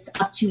part, it's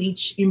up to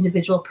each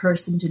individual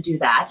person to do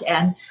that.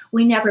 And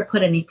we never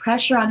put any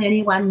pressure on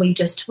anyone. We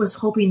just was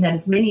hoping that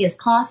as many as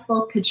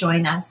possible could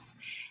join us.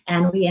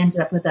 And we ended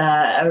up with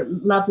a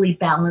lovely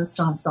balanced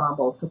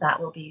ensemble. So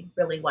that will be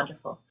really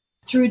wonderful.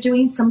 Through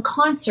doing some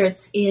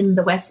concerts in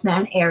the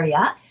Westman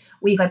area,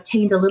 we've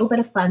obtained a little bit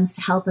of funds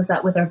to help us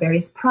out with our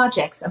various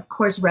projects. Of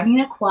course, running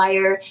a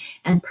choir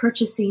and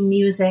purchasing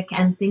music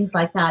and things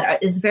like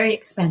that is very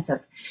expensive.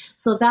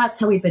 So that's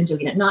how we've been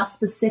doing it, not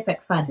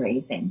specific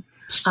fundraising.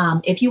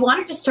 If you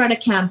wanted to start a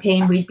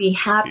campaign, we'd be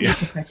happy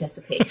to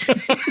participate.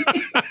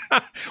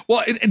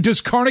 Well, and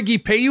does Carnegie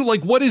pay you?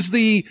 Like, what is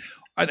the,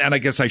 and I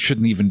guess I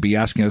shouldn't even be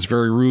asking, it's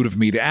very rude of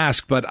me to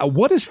ask, but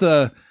what is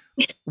the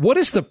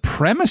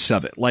premise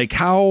of it? Like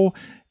how,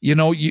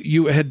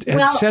 you had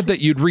said that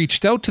you'd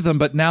reached out to them,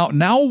 but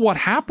now what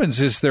happens?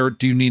 Do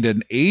you need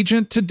an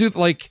agent to do,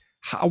 like,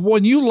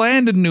 when you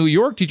land in New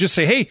York, do you just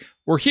say, hey,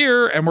 we're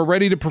here and we're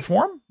ready to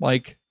perform?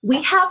 Like,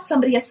 we have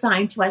somebody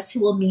assigned to us who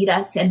will meet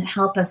us and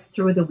help us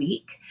through the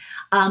week.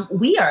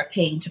 We are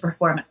paying to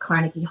perform at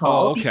Carnegie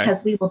Hall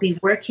because we will be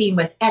working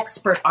with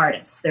expert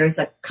artists. There's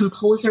a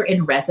composer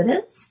in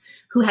residence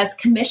who has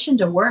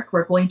commissioned a work.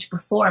 We're going to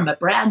perform a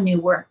brand new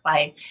work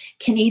by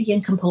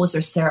Canadian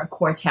composer Sarah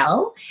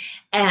Cortell,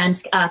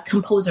 and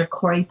composer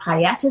Corey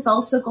Payette is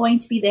also going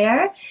to be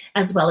there,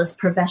 as well as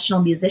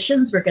professional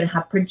musicians. We're going to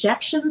have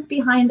projections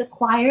behind the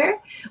choir,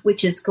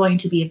 which is going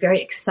to be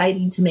very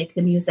exciting to make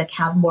the music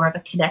have more of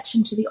a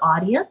connection to the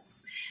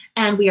audience.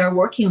 And we are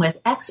working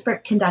with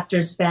expert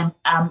conductors,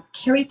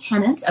 Carrie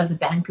Tennant of the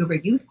Vancouver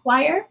Youth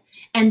Choir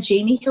and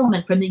Jamie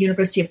Hillman from the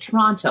University of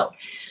Toronto.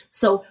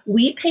 So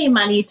we pay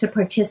money to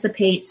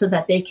participate so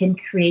that they can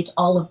create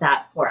all of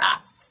that for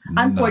us.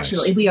 Nice.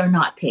 Unfortunately, we are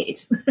not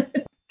paid.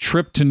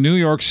 Trip to New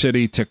York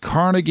City, to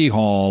Carnegie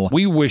Hall.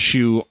 We wish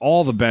you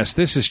all the best.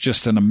 This is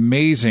just an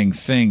amazing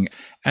thing.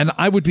 And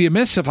I would be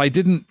amiss if I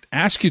didn't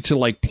ask you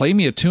to play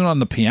me a tune on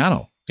the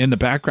piano in the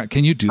background.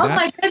 Can you do that? Oh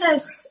my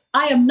goodness.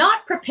 I am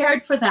not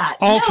prepared for that.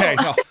 Okay.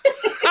 No.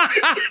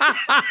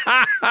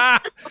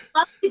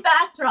 Lovely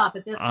backdrop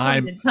at this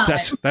point in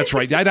time. That's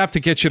right. I'd have to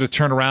get you to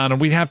turn around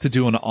and we'd have to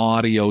do an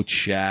audio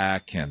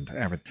check and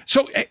everything.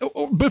 So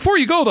before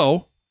you go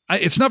though,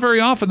 it's not very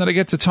often that I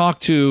get to talk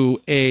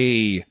to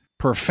a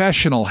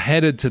professional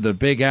headed to the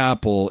Big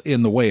Apple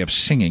in the way of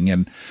singing.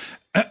 And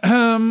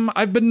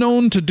I've been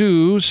known to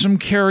do some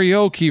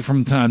karaoke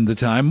from time to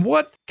time.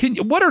 What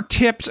are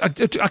tips?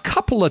 A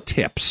couple of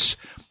tips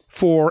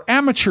for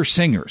amateur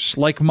singers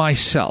like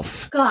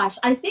myself. Gosh,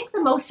 I think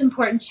the most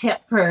important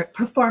tip for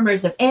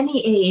performers of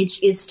any age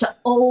is to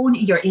own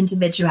your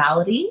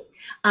individuality.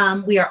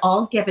 We are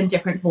all given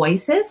different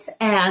voices,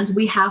 and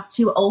we have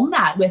to own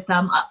that.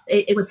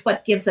 It was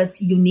what gives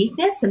us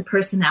uniqueness and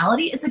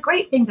personality. It's a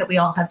great thing that we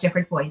all have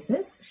different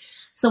voices.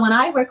 So when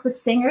I work with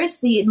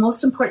singers, the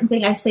most important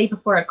thing I say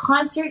before a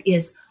concert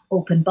is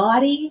open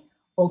body,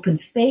 open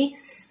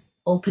face,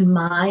 open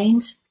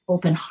mind,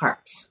 open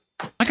heart.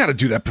 I got to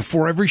do that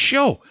before every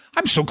show.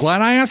 I'm so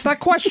glad I asked that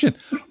question.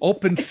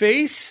 Open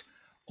face,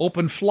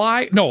 open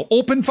mind.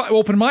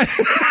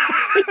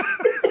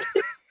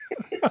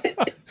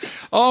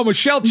 Oh,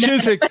 Michelle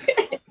Chiswick.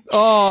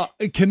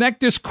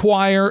 Connectus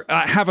Choir,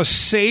 have a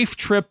safe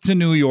trip to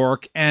New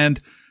York. And,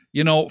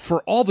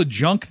 for all the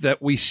junk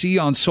that we see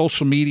on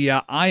social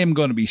media, I am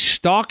going to be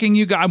stalking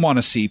you guys. I want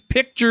to see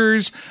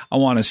pictures. I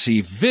want to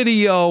see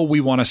video. We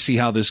want to see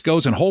how this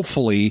goes. And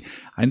hopefully,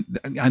 I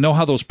know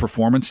how those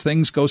performance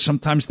things go.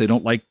 Sometimes they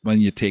don't like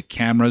when you take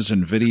cameras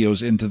and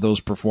videos into those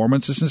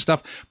performances and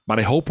stuff. But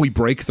I hope we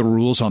break the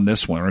rules on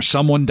this one, or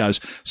someone does,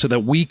 so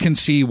that we can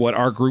see what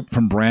our group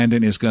from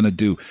Brandon is going to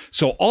do.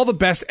 So all the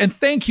best. And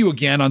thank you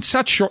again on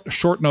such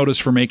short notice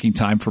for making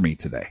time for me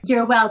today.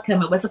 You're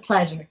welcome. It was a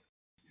pleasure.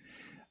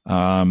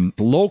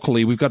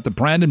 Locally, we've got the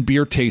Brandon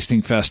Beer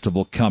Tasting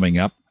Festival coming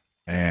up,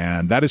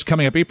 and that is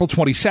coming up April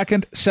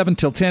 22nd, 7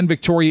 till 10,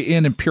 Victoria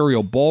Inn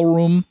Imperial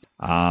Ballroom.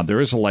 There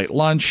is a light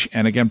lunch,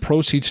 and again,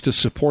 proceeds to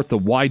support the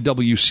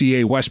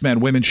YWCA Westman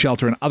Women's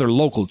Shelter and other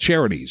local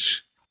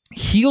charities.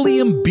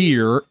 Helium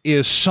beer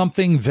is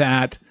something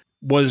that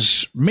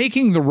was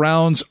making the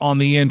rounds on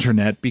the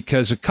internet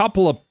because a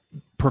couple of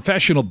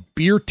professional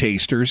beer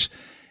tasters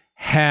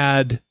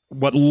had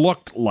what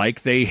looked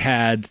like they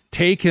had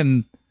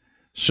taken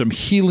some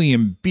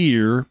helium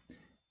beer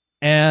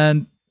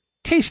and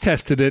taste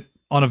tested it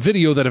on a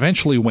video that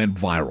eventually went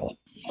viral.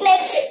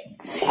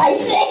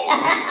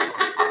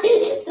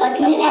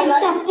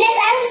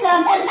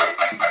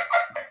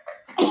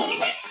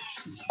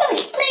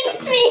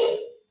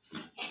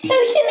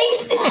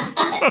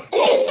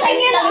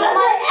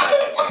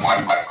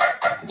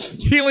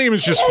 Helium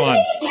is just fun.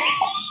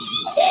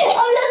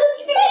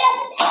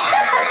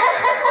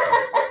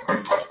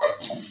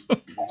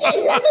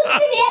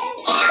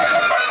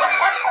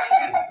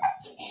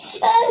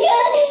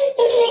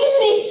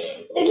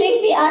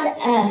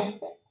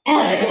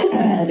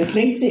 Du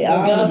klingst wie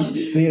Arzt.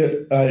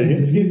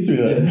 Jetzt geht's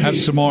wieder. Have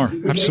some more.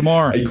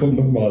 Ey, komm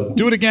noch mal.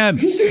 Do it again.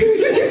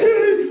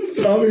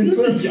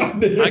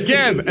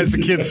 Again, as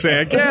the kids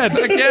say. Again.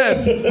 Okay.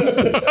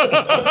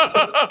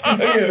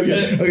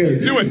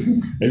 Do it.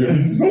 Ey, wir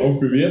müssen es mal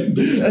aufbewerten.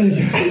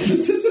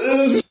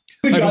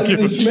 I don't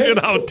give a shit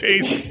how it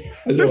tastes.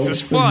 This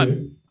is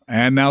fun.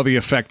 And now the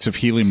effects of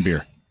helium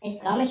beer. Ich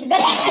trau mich über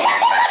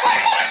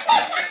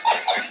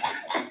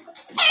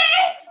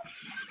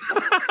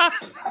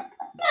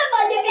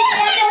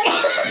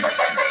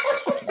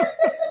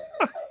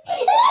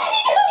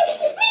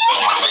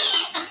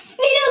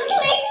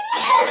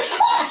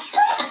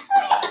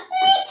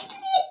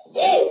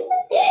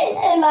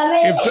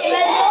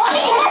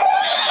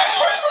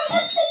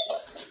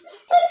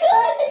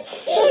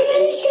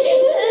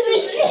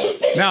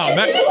Now,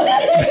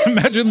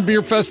 imagine the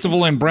beer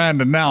festival in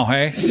Brandon now,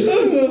 hey?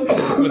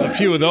 With a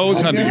few of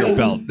those under your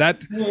belt.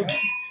 That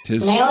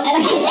is...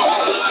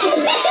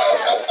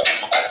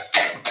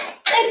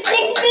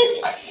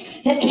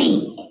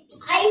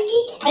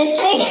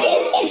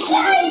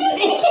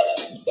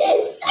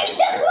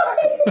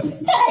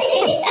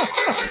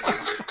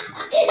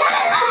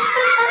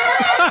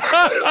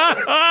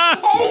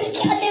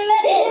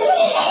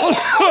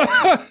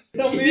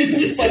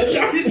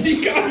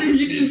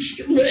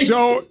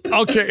 So,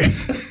 okay.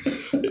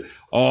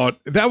 Oh,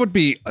 that would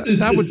be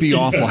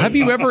awful. Have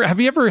you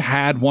ever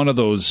had one of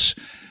those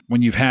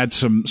when you've had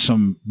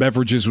some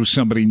beverages with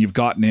somebody and you've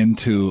gotten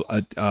into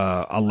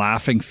a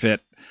laughing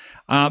fit?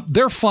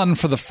 They're fun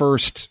for the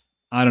first,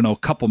 I don't know,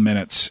 couple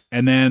minutes,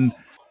 and then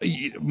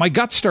my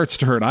gut starts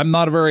to hurt. I'm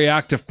not a very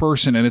active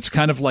person, and it's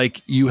kind of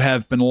like you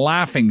have been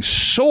laughing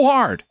so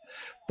hard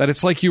that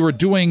it's like you were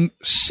doing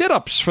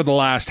sit-ups for the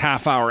last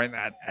half hour, and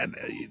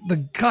the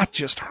gut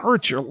just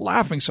hurts. You're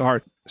laughing so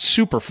hard.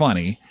 Super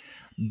funny.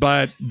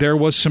 But there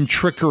was some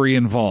trickery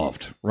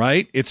involved,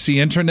 right? It's the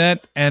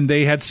internet, and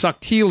they had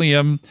sucked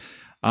helium,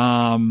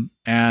 and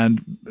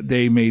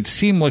they made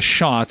seamless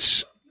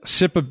shots,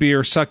 sip of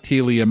beer, sucked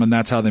helium, and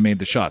that's how they made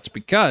the shots.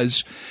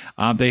 Because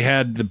they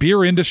had the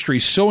beer industry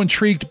so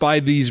intrigued by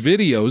these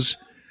videos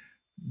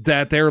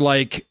that they're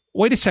like,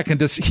 wait a second,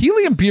 does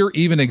helium beer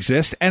even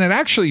exist? And it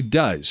actually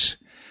does,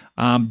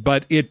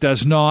 but it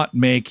does not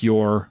make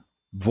your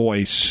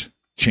voice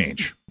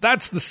change.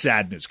 That's the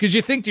sad news, because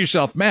you think to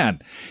yourself,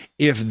 man,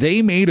 if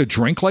they made a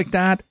drink like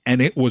that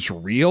and it was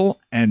real,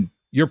 and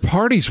your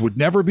parties would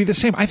never be the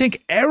same. I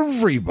think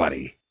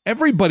everybody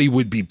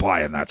would be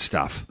buying that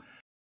stuff.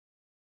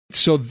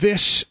 So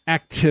this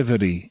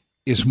activity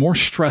is more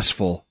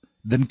stressful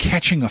than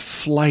catching a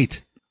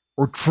flight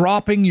or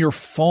dropping your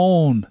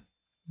phone.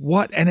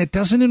 What? And it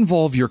doesn't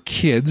involve your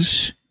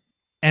kids,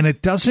 and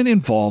it doesn't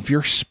involve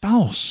your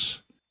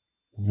spouse.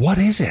 What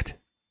is it?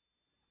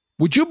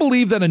 Would you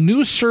believe that a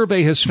new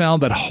survey has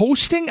found that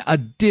hosting a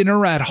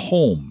dinner at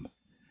home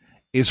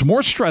is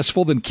more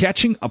stressful than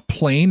catching a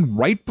plane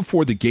right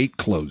before the gate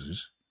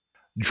closes,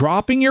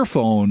 dropping your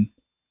phone,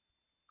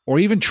 or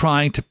even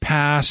trying to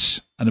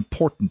pass an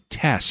important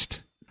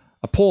test?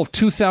 A poll of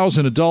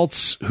 2,000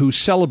 adults who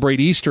celebrate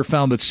Easter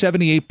found that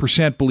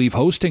 78% believe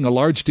hosting a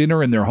large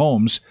dinner in their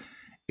homes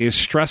is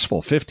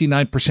stressful.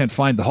 59%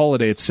 find the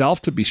holiday itself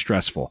to be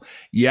stressful.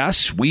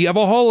 Yes, we have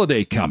a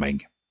holiday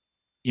coming.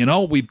 You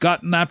know, we've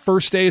gotten that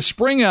first day of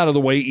spring out of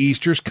the way.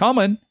 Easter's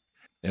coming.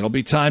 It'll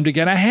be time to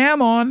get a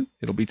ham on.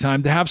 It'll be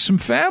time to have some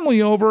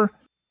family over.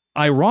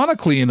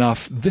 Ironically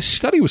enough, this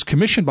study was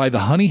commissioned by the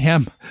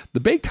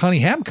Baked Honey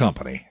Ham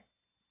Company.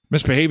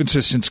 Misbehaving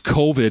says, since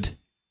COVID,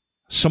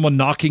 someone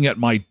knocking at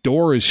my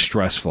door is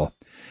stressful.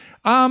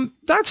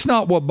 That's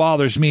not what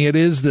bothers me. It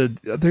is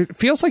it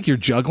feels like you're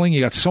juggling.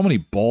 You got so many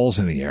balls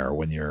in the air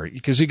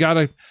because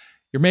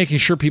you're making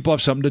sure people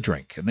have something to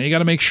drink, and then you got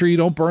to make sure you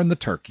don't burn the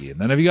turkey. And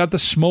then if you got the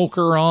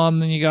smoker on,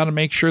 then you got to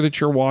make sure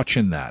that you're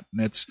watching that.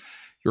 And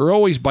you're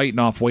always biting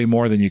off way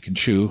more than you can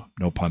chew.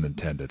 No pun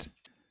intended.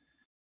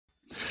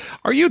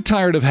 Are you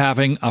tired of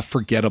having a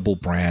forgettable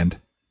brand?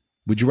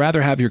 Would you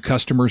rather have your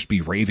customers be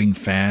raving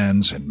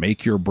fans and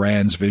make your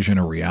brand's vision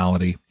a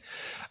reality?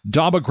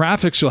 Daba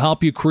Graphics will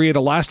help you create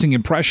a lasting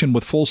impression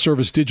with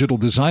full-service digital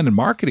design and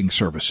marketing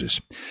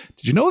services.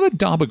 Did you know that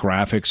Daba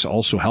Graphics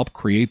also help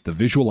create the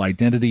visual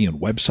identity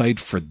and website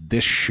for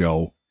this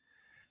show?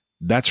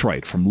 That's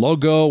right. From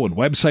logo and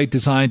website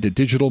design to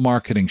digital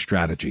marketing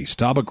strategies,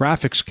 Daba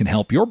Graphics can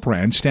help your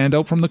brand stand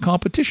out from the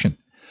competition.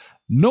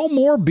 No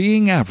more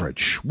being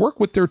average. Work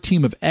with their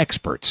team of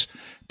experts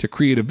to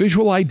create a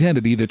visual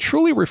identity that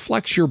truly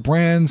reflects your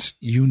brand's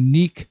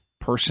unique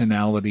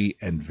personality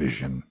and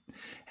vision.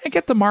 And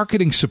get the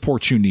marketing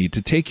support you need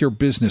to take your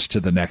business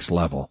to the next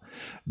level.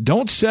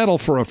 Don't settle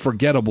for a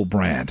forgettable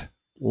brand.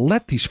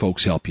 Let these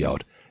folks help you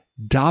out.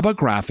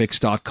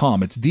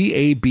 DabaGraphics.com. It's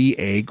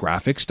DABA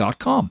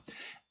graphics.com.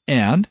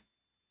 And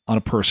on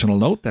a personal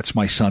note, that's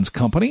my son's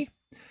company.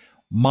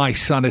 My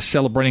son is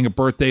celebrating a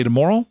birthday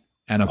tomorrow,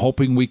 and I'm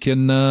hoping we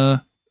can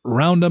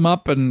round him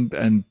up and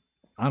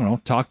I don't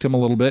know, talk to him a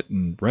little bit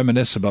and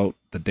reminisce about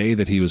the day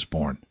that he was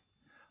born.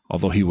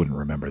 Although he wouldn't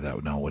remember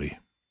that now, would he?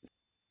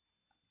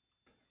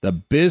 The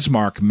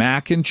Bismarck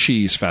Mac and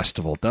Cheese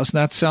Festival. Doesn't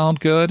that sound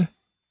good?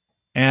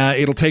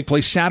 It'll take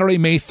place Saturday,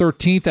 May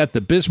 13th at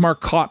the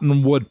Bismarck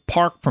Cottonwood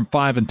Park from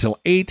 5 until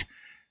 8.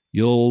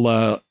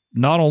 You'll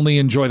not only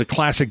enjoy the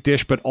classic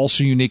dish, but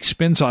also unique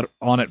spins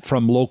on it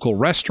from local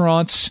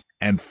restaurants,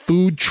 and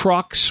food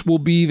trucks will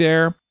be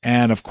there.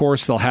 And, of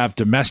course, they'll have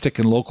domestic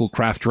and local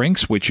craft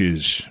drinks, which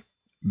is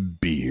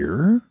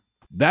beer.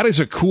 That is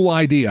a cool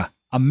idea.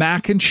 A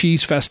mac and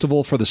cheese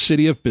festival for the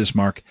city of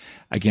Bismarck.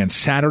 Again,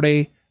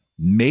 Saturday,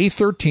 May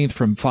 13th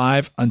from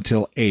 5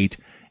 until 8.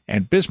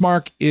 And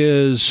Bismarck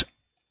is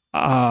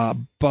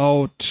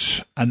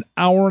about an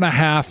hour and a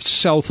half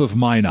south of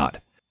Minot.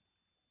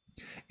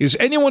 Is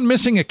anyone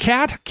missing a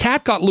cat?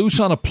 Cat got loose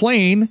on a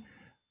plane.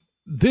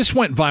 This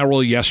went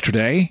viral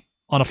yesterday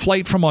on a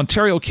flight from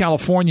Ontario,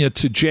 California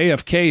to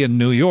JFK in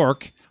New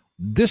York.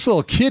 This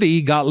little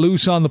kitty got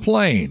loose on the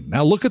plane.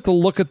 Now look at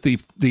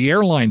the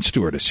airline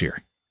stewardess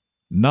here.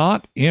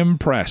 Not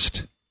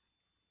impressed.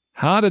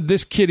 How did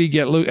this kitty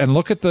get loose? And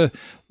look at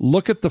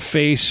the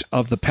face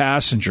of the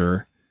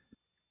passenger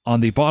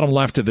on the bottom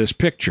left of this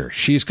picture.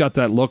 She's got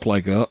that look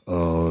like,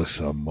 uh-oh,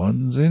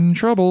 someone's in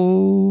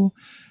trouble.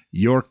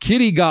 Your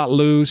kitty got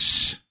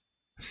loose.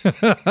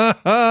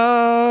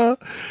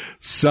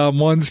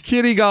 Someone's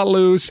kitty got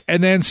loose.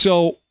 And then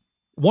so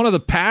one of the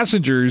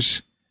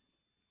passengers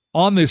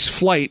on this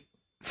flight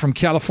from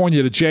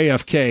California to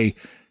JFK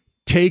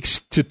takes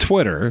to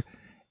Twitter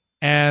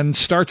and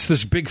starts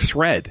this big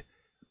thread.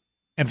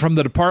 And from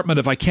the department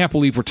of I can't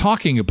believe we're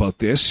talking about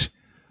this,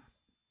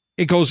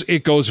 it goes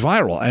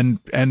viral.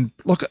 And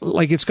look,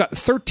 like it's got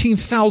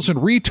 13,000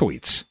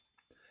 retweets.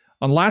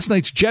 On last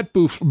night's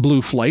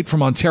JetBlue flight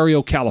from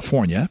Ontario,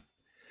 California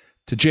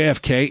to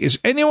JFK, is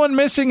anyone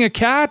missing a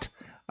cat?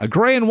 A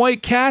gray and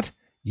white cat?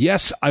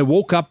 Yes, I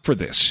woke up for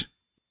this.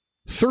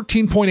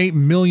 13.8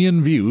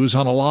 million views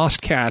on a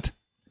lost cat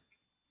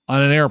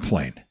on an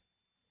airplane.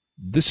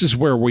 This is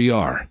where we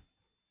are.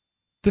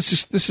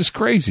 This is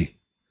crazy.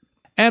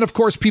 And of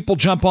course, people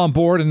jump on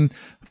board, and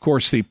of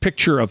course, the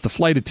picture of the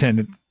flight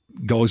attendant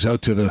goes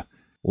out to the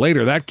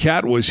later. That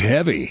cat was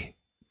heavy.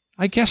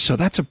 I guess so.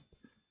 That's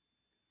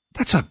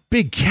a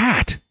big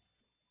cat.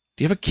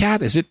 Do you have a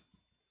cat? Is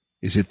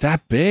it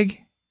that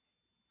big?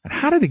 And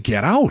how did it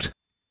get out?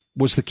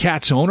 Was the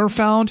cat's owner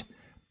found?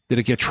 Did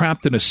it get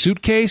trapped in a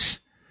suitcase?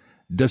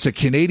 Does a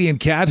Canadian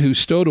cat who's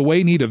stowed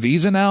away need a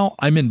visa now?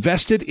 I'm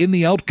invested in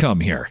the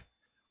outcome here.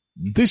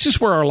 This is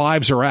where our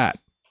lives are at,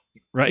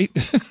 right?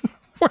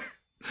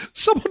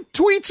 Someone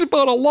tweets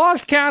about a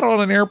lost cat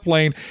on an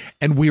airplane,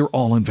 and we're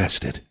all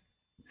invested.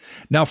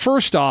 Now,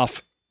 first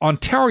off,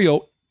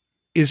 Ontario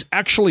is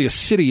actually a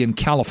city in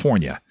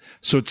California.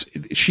 So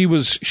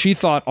she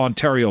thought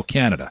Ontario,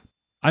 Canada.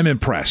 I'm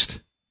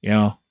impressed,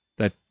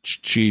 that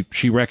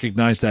she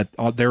recognized that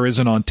there is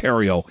an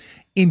Ontario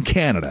in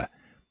Canada,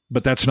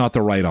 but that's not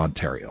the right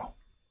Ontario.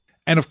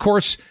 And of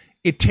course,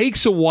 it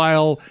takes a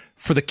while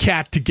for the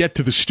cat to get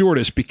to the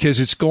stewardess because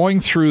it's going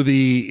through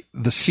the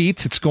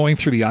seats, it's going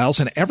through the aisles,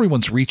 and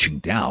everyone's reaching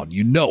down.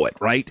 You know it,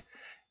 right?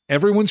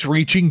 Everyone's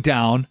reaching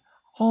down.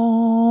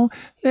 Oh,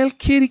 little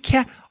kitty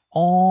cat.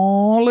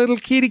 Oh, little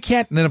kitty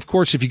cat. And then, of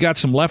course, if you got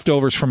some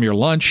leftovers from your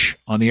lunch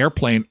on the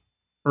airplane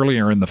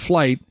earlier in the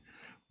flight,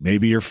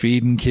 maybe you're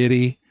feeding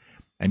Kitty.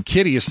 And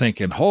Kitty is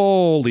thinking,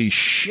 holy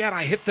shit,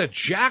 I hit the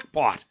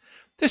jackpot.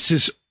 This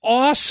is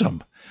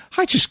awesome.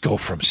 I just go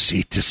from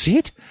seat to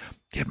seat,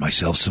 get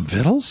myself some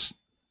vittles.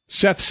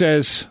 Seth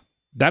says,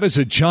 that is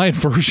a giant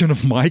version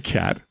of my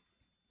cat.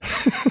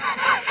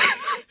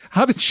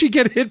 How did she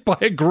get hit by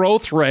a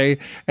growth ray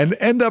and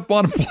end up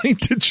on a plane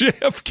to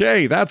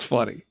JFK? That's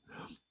funny.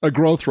 A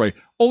growth ray.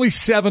 Only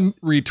 7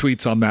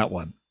 retweets on that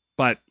one,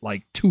 but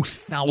like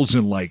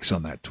 2,000 likes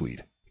on that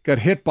tweet. Got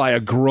hit by a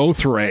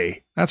growth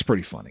ray. That's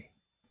pretty funny.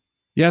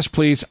 Yes,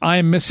 please.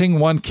 I'm missing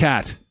one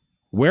cat.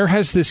 Where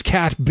has this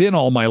cat been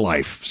all my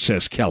life?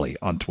 Says Kelly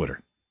on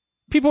Twitter.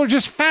 People are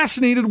just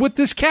fascinated with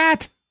this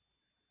cat.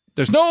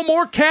 There's no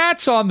more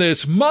cats on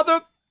this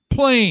mother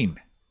plane.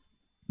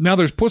 Now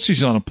there's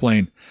pussies on a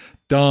plane.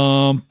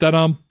 Dum,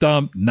 da-dum,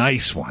 dum.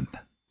 Nice one.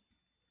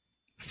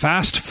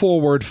 Fast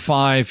forward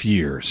 5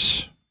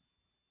 years,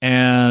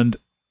 and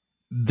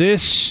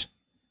this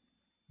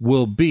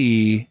will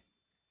be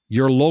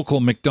your local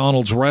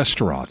McDonald's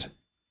restaurant.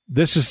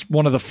 This is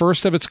one of the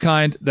first of its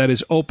kind that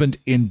is opened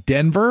in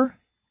Denver,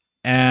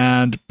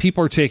 and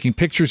people are taking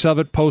pictures of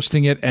it,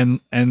 posting it,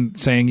 and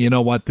saying, you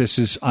know what, this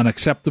is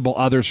unacceptable.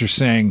 Others are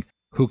saying,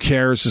 who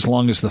cares as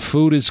long as the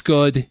food is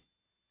good?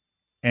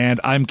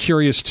 And I'm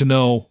curious to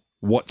know,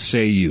 what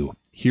say you?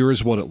 Here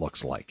is what it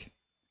looks like.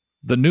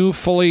 The new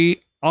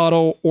fully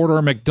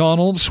auto-order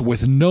McDonald's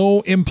with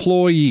no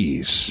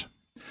employees.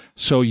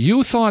 So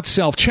you thought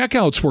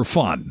self-checkouts were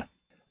fun.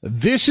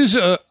 This is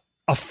a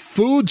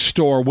food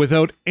store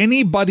without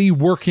anybody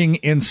working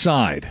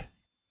inside.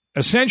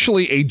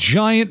 Essentially a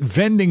giant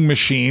vending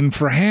machine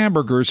for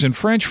hamburgers and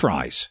French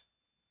fries.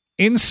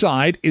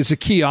 Inside is a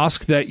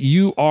kiosk that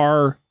you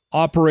are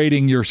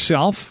operating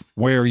yourself,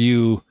 where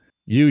you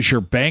use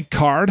your bank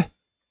card.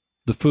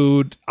 The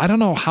food, I don't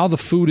know how the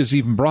food is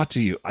even brought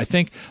to you. I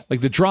think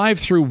like the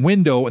drive-through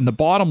window in the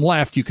bottom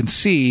left, you can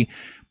see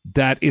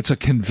that it's a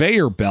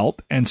conveyor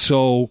belt. And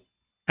so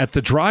at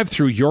the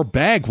drive-through, your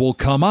bag will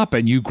come up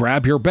and you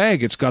grab your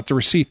bag. It's got the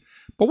receipt.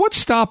 But what's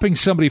stopping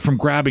somebody from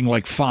grabbing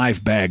like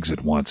 5 bags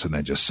at once and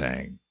then just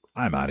saying,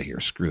 I'm out of here.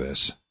 Screw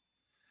this.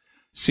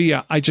 See,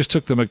 I just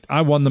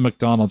I won the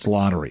McDonald's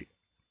lottery.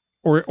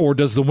 Or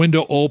does the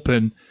window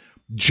open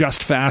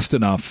just fast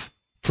enough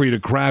for you to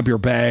grab your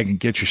bag and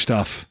get your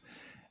stuff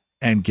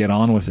and get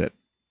on with it?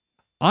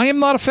 I am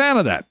not a fan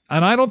of that.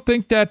 And I don't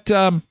think that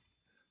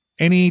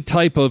any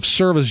type of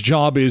service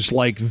job is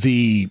like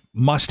the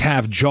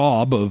must-have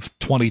job of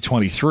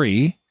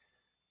 2023.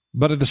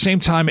 But at the same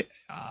time,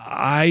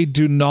 I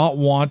do not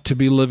want to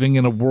be living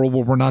in a world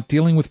where we're not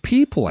dealing with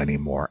people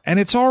anymore. And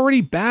it's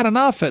already bad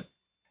enough at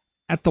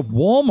the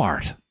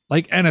Walmart.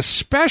 And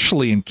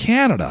especially in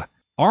Canada.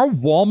 Our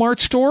Walmart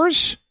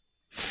stores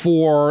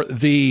for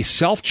the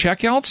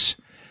self-checkouts,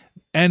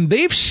 and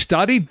they've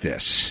studied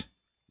this,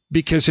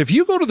 because if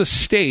you go to the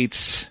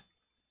States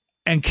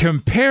and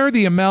compare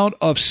the amount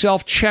of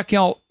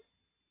self-checkout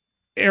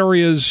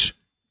areas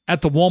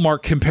at the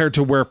Walmart compared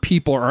to where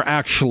people are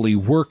actually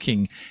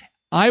working,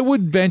 I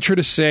would venture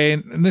to say,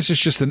 and this is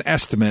just an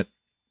estimate,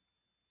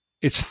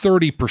 it's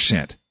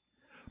 30%.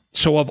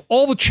 So of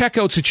all the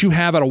checkouts that you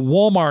have at a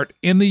Walmart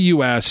in the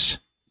U.S.,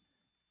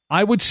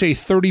 I would say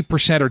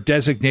 30% are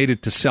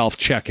designated to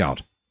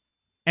self-checkout.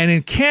 And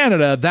in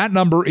Canada, that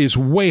number is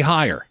way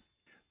higher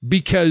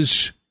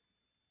because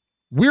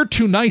we're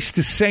too nice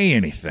to say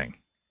anything.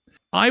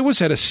 I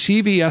was at a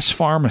CVS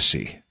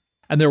pharmacy,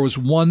 and there was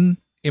one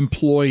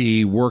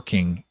employee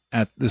working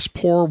at this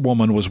poor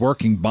woman was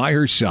working by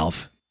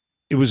herself.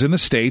 It was in the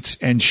States,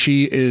 and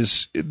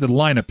the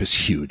lineup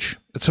is huge.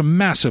 It's a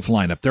massive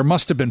lineup. There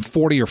must have been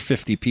 40 or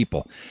 50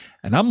 people.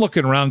 And I'm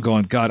looking around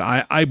going, God,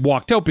 I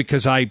walked out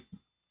because I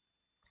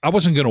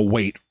wasn't going to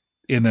wait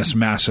in this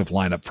massive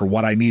lineup for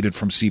what I needed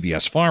from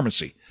CVS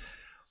Pharmacy.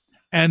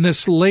 And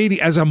this lady,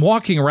 as I'm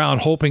walking around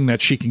hoping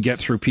that she can get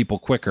through people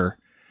quicker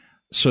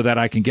so that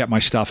I can get my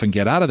stuff and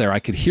get out of there, I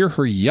could hear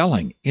her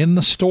yelling in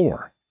the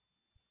store.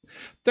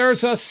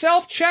 There's a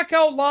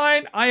self-checkout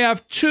line. I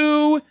have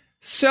 2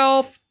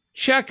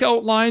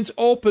 self-checkout lines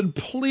open.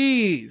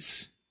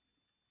 Please,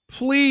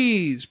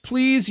 please,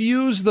 please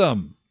use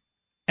them.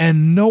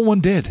 And no one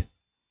did.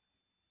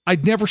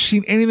 I'd never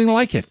seen anything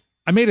like it.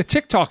 I made a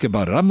TikTok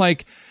about it. I'm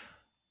like,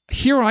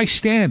 here I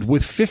stand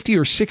with 50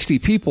 or 60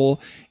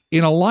 people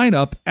in a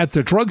lineup at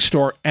the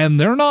drugstore, and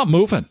they're not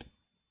moving.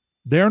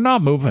 They're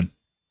not moving.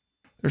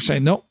 They're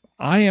saying, no,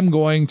 I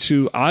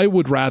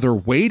would rather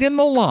wait in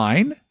the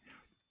line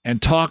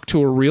and talk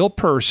to a real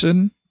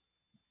person,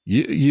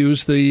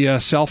 use the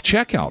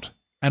self-checkout.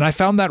 And I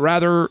found that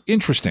rather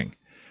interesting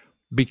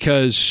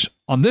because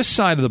on this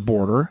side of the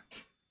border,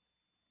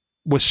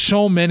 with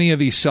so many of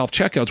these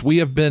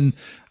self-checkouts,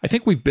 I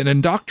think we've been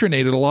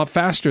indoctrinated a lot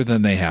faster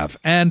than they have.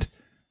 And,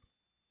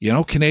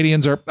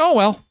 Canadians are, oh,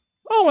 well.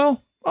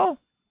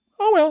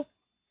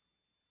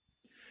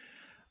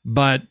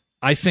 But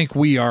I think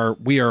we are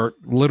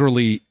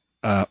literally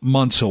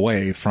months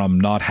away from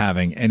not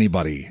having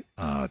anybody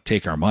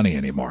take our money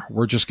anymore.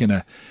 We're going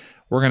to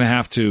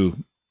have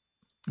to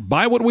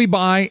buy what we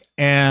buy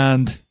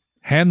and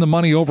hand the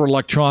money over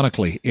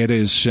electronically. It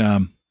is,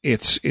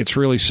 it's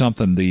really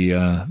something,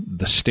 the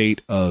state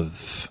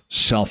of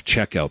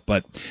self-checkout.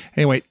 But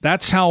anyway,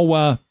 that's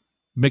how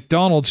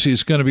McDonald's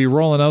is going to be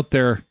rolling out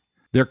their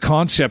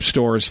concept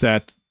stores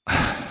that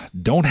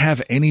don't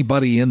have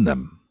anybody in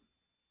them,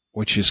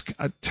 which is,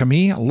 to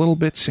me, a little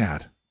bit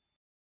sad.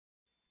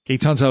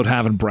 Gaetan's out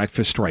having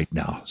breakfast right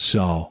now,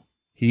 so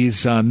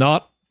he's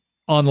not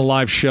on the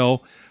live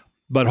show,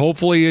 but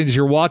hopefully as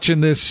you're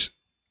watching this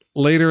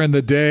later in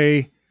the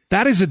day,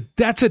 that's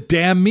a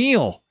damn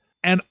meal,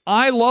 and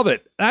I love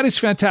it. That is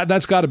fantastic.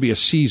 That's got to be a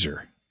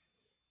Caesar.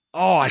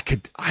 Oh,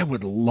 I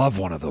would love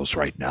one of those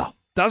right now.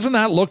 Doesn't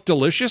that look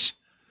delicious?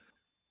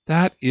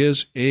 That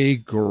is a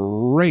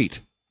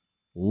great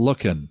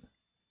looking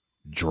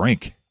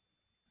drink.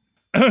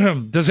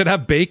 Does it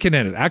have bacon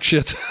in it?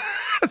 Actually,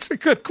 that's a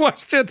good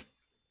question.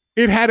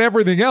 It had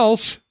everything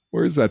else.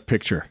 Where's that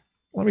picture?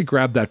 Let me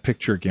grab that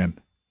picture again.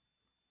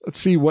 Let's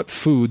see what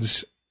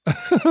foods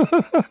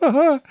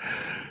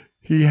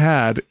he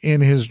had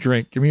in his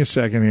drink. Give me a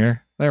second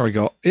here. There we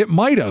go. It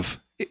might have.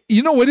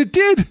 You know what it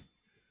did?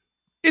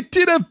 It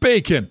did have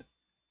bacon.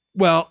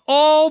 Well,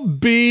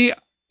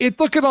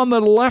 look at on the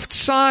left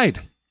side.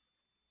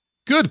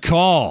 Good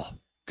call.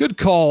 Good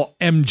call,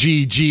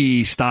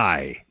 MGG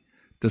style.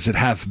 Does it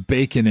have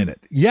bacon in it?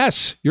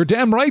 Yes, you're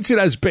damn right it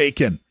has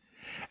bacon.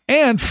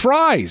 And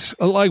fries,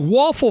 like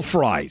waffle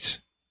fries.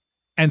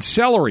 And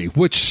celery,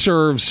 which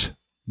serves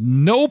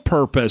no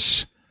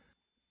purpose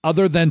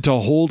other than to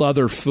hold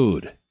other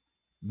food.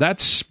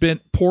 That's been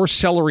poor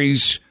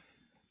celery's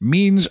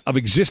means of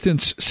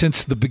existence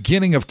since the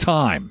beginning of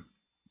time.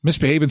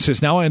 Misbehaving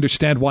says, now I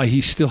understand why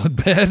he's still in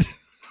bed.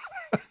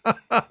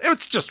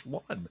 It's just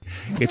one.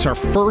 It's our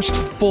first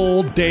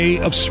full day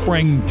of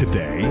spring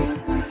today,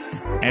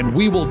 and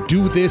we will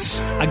do this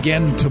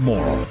again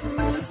tomorrow.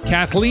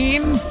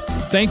 Kathleen,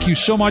 thank you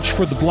so much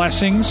for the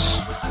blessings,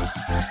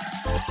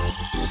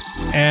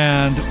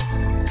 and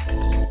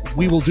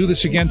we will do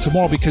this again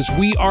tomorrow because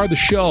we are the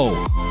show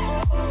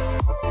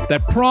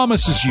that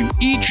promises you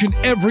each and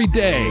every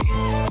day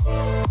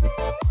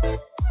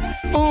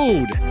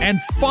food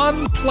and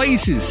fun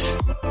places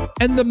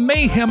and the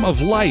mayhem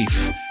of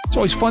life. It's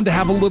always fun to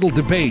have a little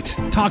debate,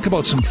 talk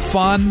about some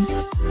fun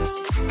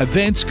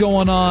events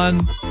going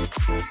on,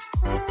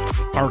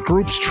 our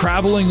groups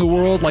traveling the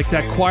world, like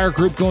that choir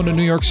group going to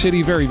New York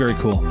City. Very, very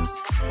cool.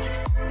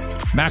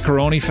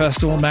 Macaroni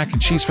Festival, Mac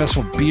and Cheese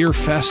Festival, Beer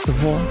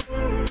Festival.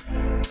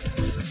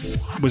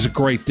 It was a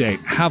great day.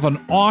 Have an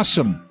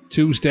awesome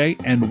Tuesday,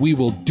 and we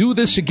will do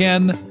this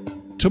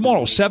again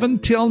tomorrow, 7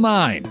 till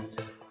 9.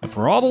 And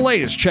for all the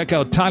latest, check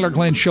out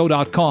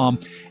TylerGlennShow.com,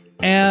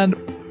 and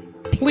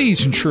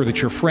please ensure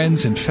that your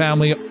friends and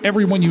family,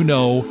 everyone you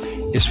know,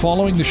 is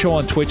following the show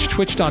on Twitch,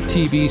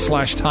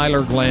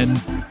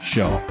 twitch.tv/TylerGlenn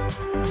Show.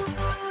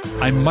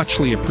 I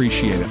muchly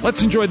appreciate it.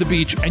 Let's enjoy the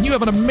beach, and you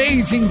have an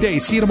amazing day.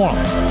 See you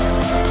tomorrow.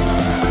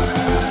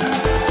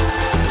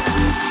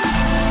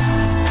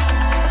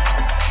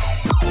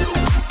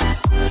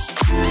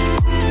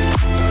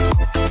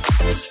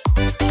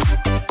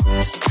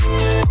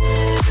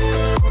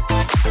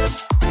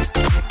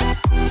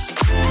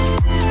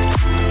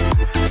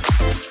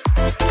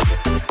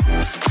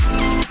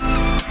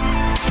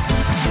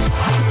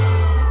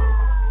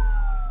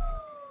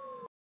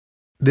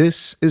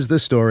 This is the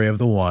story of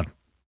the one.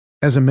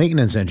 As a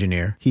maintenance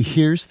engineer, he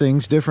hears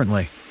things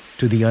differently.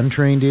 To the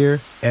untrained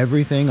ear,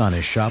 everything on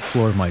his shop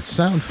floor might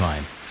sound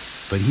fine,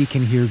 but he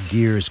can hear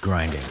gears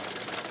grinding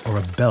or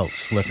a belt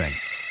slipping.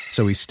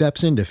 So he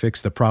steps in to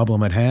fix the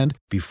problem at hand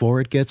before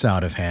it gets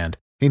out of hand.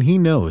 And he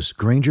knows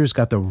Grainger's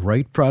got the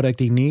right product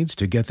he needs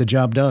to get the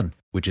job done,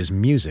 which is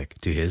music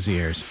to his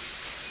ears.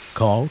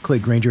 Call,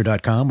 click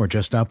Grainger.com, or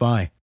just stop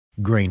by.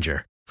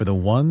 Grainger, for the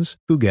ones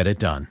who get it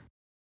done.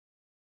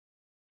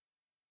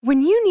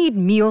 When you need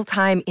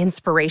mealtime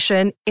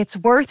inspiration, it's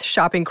worth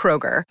shopping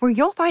Kroger, where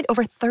you'll find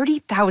over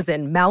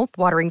 30,000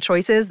 mouth-watering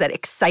choices that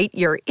excite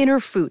your inner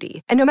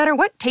foodie. And no matter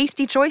what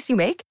tasty choice you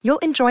make,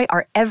 you'll enjoy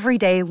our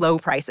everyday low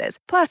prices,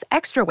 plus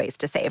extra ways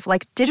to save,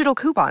 like digital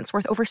coupons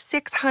worth over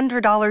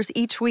 $600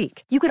 each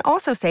week. You can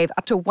also save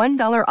up to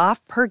 $1 off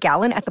per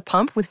gallon at the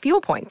pump with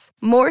fuel points.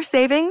 More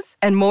savings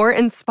and more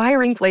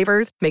inspiring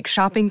flavors make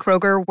shopping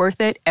Kroger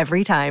worth it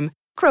every time.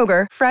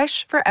 Kroger,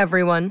 fresh for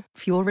everyone.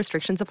 Fuel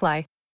restrictions apply.